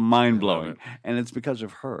 It's mind blowing, and it's because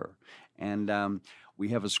of her. And we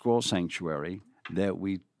have a squirrel sanctuary that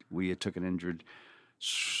we took an injured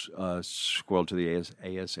squirrel to the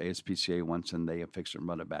ASPCA once, and they fixed it and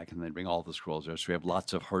brought it back, and they bring all the squirrels there. So we have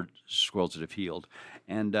lots of hurt squirrels that have healed,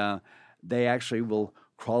 and they actually will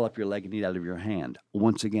crawl up your leg and eat out of your hand.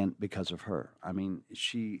 Once again, because of her. I mean,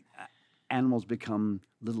 animals become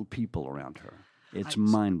little people around her. It's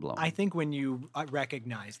mind blowing. I think when you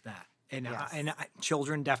recognize that, and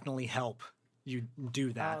children definitely help you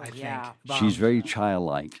do that. I think She's very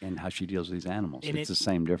childlike in how she deals with these animals. And it's the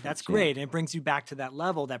same difference. That's great. And it brings you back to that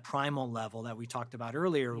level, that primal level that we talked about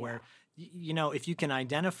earlier, where, if you can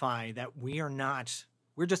identify that we're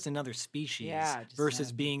just another species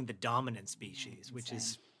versus being the dominant species, which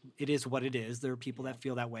is, it is what it is. There are people that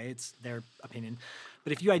feel that way. It's their opinion.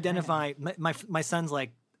 But if you identify, my son's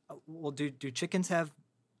like, well, do chickens have,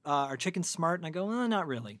 are chickens smart? And I go, not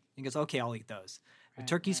really. He goes, okay, I'll eat those. Are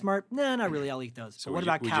turkeys smart? Nah, not really. I'll eat those. So but what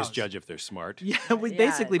about cows? We just judge if they're smart. Yeah,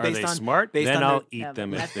 basically Are based they on smart? Based then on I'll eat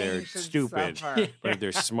them if they're stupid. But if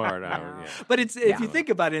they're smart, But if you think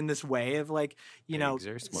about it in this way of like,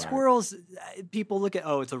 squirrels, people look at,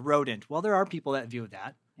 it's a rodent. Well, there are people that view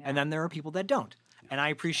that, and then there are people that don't. And I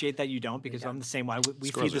appreciate that you don't, because I'm the same way. We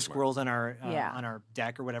feed the squirrels on our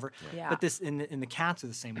deck or whatever. Yeah. But this in the cats are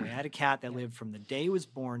the same way. I had a cat that lived from the day it was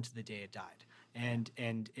born to the day it died. And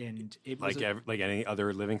it was like any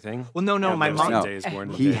other living thing. Well, no, my mom.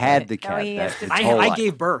 He had the cat. I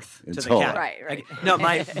gave birth to the cat. Right. No,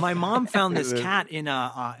 my mom found this cat in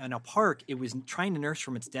a park. It was trying to nurse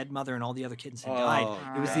from its dead mother, and all the other kittens had died.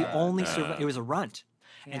 It was the only it was a runt,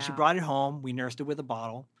 and she brought it home. We nursed it with a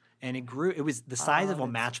bottle. And it grew. It was the size of a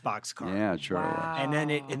matchbox car. Yeah, sure. Wow. And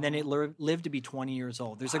then it lived to be 20 years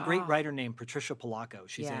old. There's a great writer named Patricia Polacco.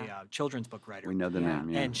 She's a children's book writer. We know the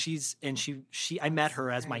name. Yeah. And she I met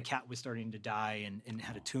her as my cat was starting to die and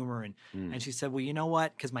had a tumor, and she said, well, you know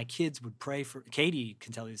what? Because my kids would pray for Katie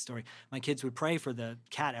can tell you the story. My kids would pray for the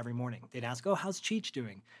cat every morning. They'd ask, how's Cheech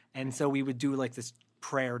doing? And so we would do like this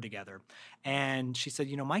prayer together. And she said,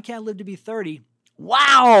 my cat lived to be 30.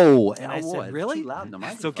 Wow! And I said, really? Too loud in the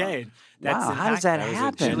It's microphone. okay. Wow, how does that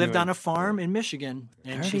happen? She lived on a farm in Michigan,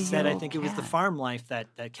 and she said, I think it was the farm life that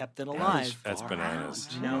kept it alive. That's bananas.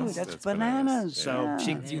 That's bananas. So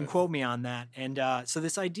you can quote me on that. And so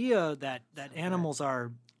this idea that animals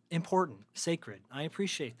are important, sacred, I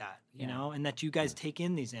appreciate that, and that you guys take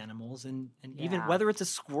in these animals, and even whether it's a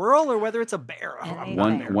squirrel or whether it's a bear.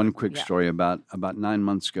 One quick story about 9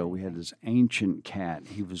 months ago, we had this ancient cat.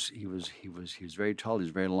 He was very tall, he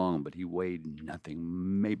was very long, but he weighed nothing,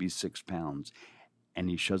 maybe 6 pounds. And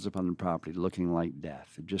he shows up on the property looking like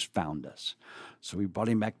death. He just found us. So we brought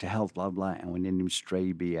him back to health, blah, blah, and we named him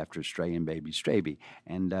Straby after Stray and Baby Straby.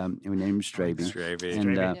 And we named him Straby.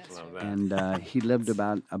 And he lived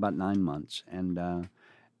about 9 months. And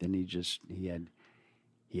then he had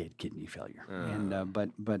kidney failure. And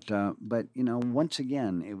but once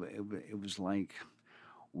again, it was like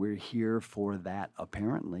we're here for that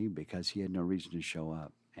apparently, because he had no reason to show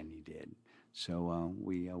up, and he did. So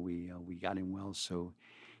we got him well. So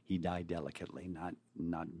he died delicately,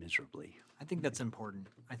 not miserably. I think that's important.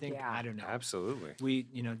 I think I don't know. Absolutely. We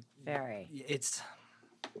very. It's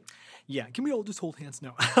Can we all just hold hands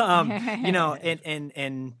now?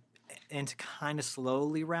 And to kind of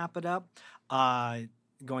slowly wrap it up,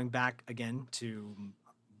 going back again to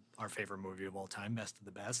our favorite movie of all time, Best of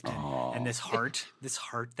the Best, and this heart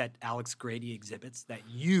that Alex Grady exhibits, that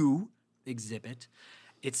you exhibit.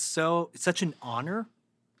 It's such an honor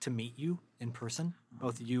to meet you in person,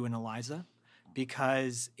 both you and Eliza,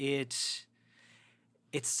 because it's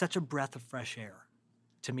such a breath of fresh air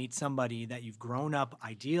to meet somebody that you've grown up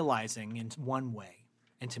idealizing in one way,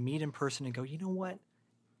 and to meet in person and go, you know what,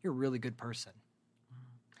 you're a really good person.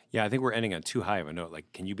 Yeah, I think we're ending on too high of a note.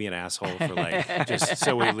 Like, can you be an asshole for like just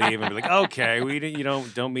so we leave and be like, okay,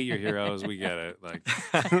 don't meet your heroes. We get it. Like,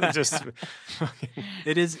 just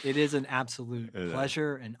it is an absolute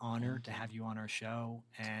pleasure and honor to have you on our show,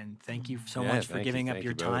 and thank you so much for giving up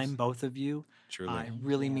your time, both of you. Truly, it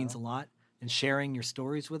really means a lot, and sharing your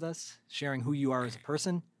stories with us, sharing who you are as a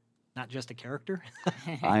person. Not just a character.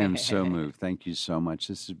 I am so moved. Thank you so much.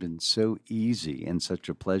 This has been so easy and such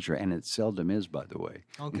a pleasure, and it seldom is, by the way.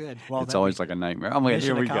 Oh, good. Well, it's always like a nightmare. Oh my God,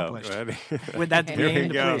 here we go. With that being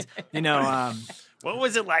the place, what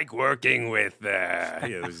was it like working with Barbra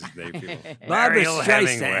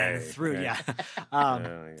Streisand? Through,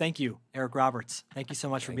 thank you, Eric Roberts. Thank you so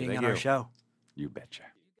much for being on our show. You betcha.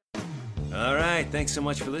 All right, thanks so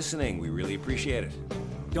much for listening. We really appreciate it.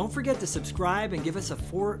 Don't forget to subscribe and give us a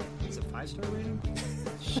 5-star rating?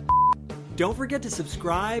 Don't forget to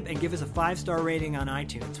subscribe and give us a 5-star rating on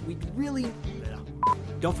iTunes. We really...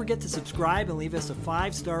 Don't forget to subscribe and leave us a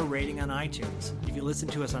 5-star rating on iTunes. If you listen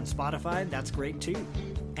to us on Spotify, that's great too.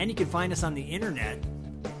 And you can find us on the internet.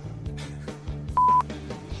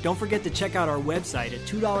 Don't forget to check out our website at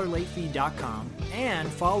 $2latefee.com and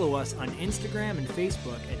follow us on Instagram and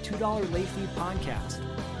Facebook at $2 Late Fee Podcast.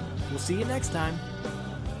 We'll see you next time.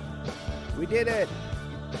 We did it.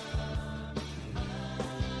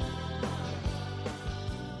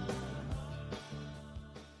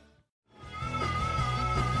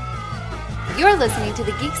 You're listening to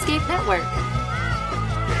the Geekscape Network.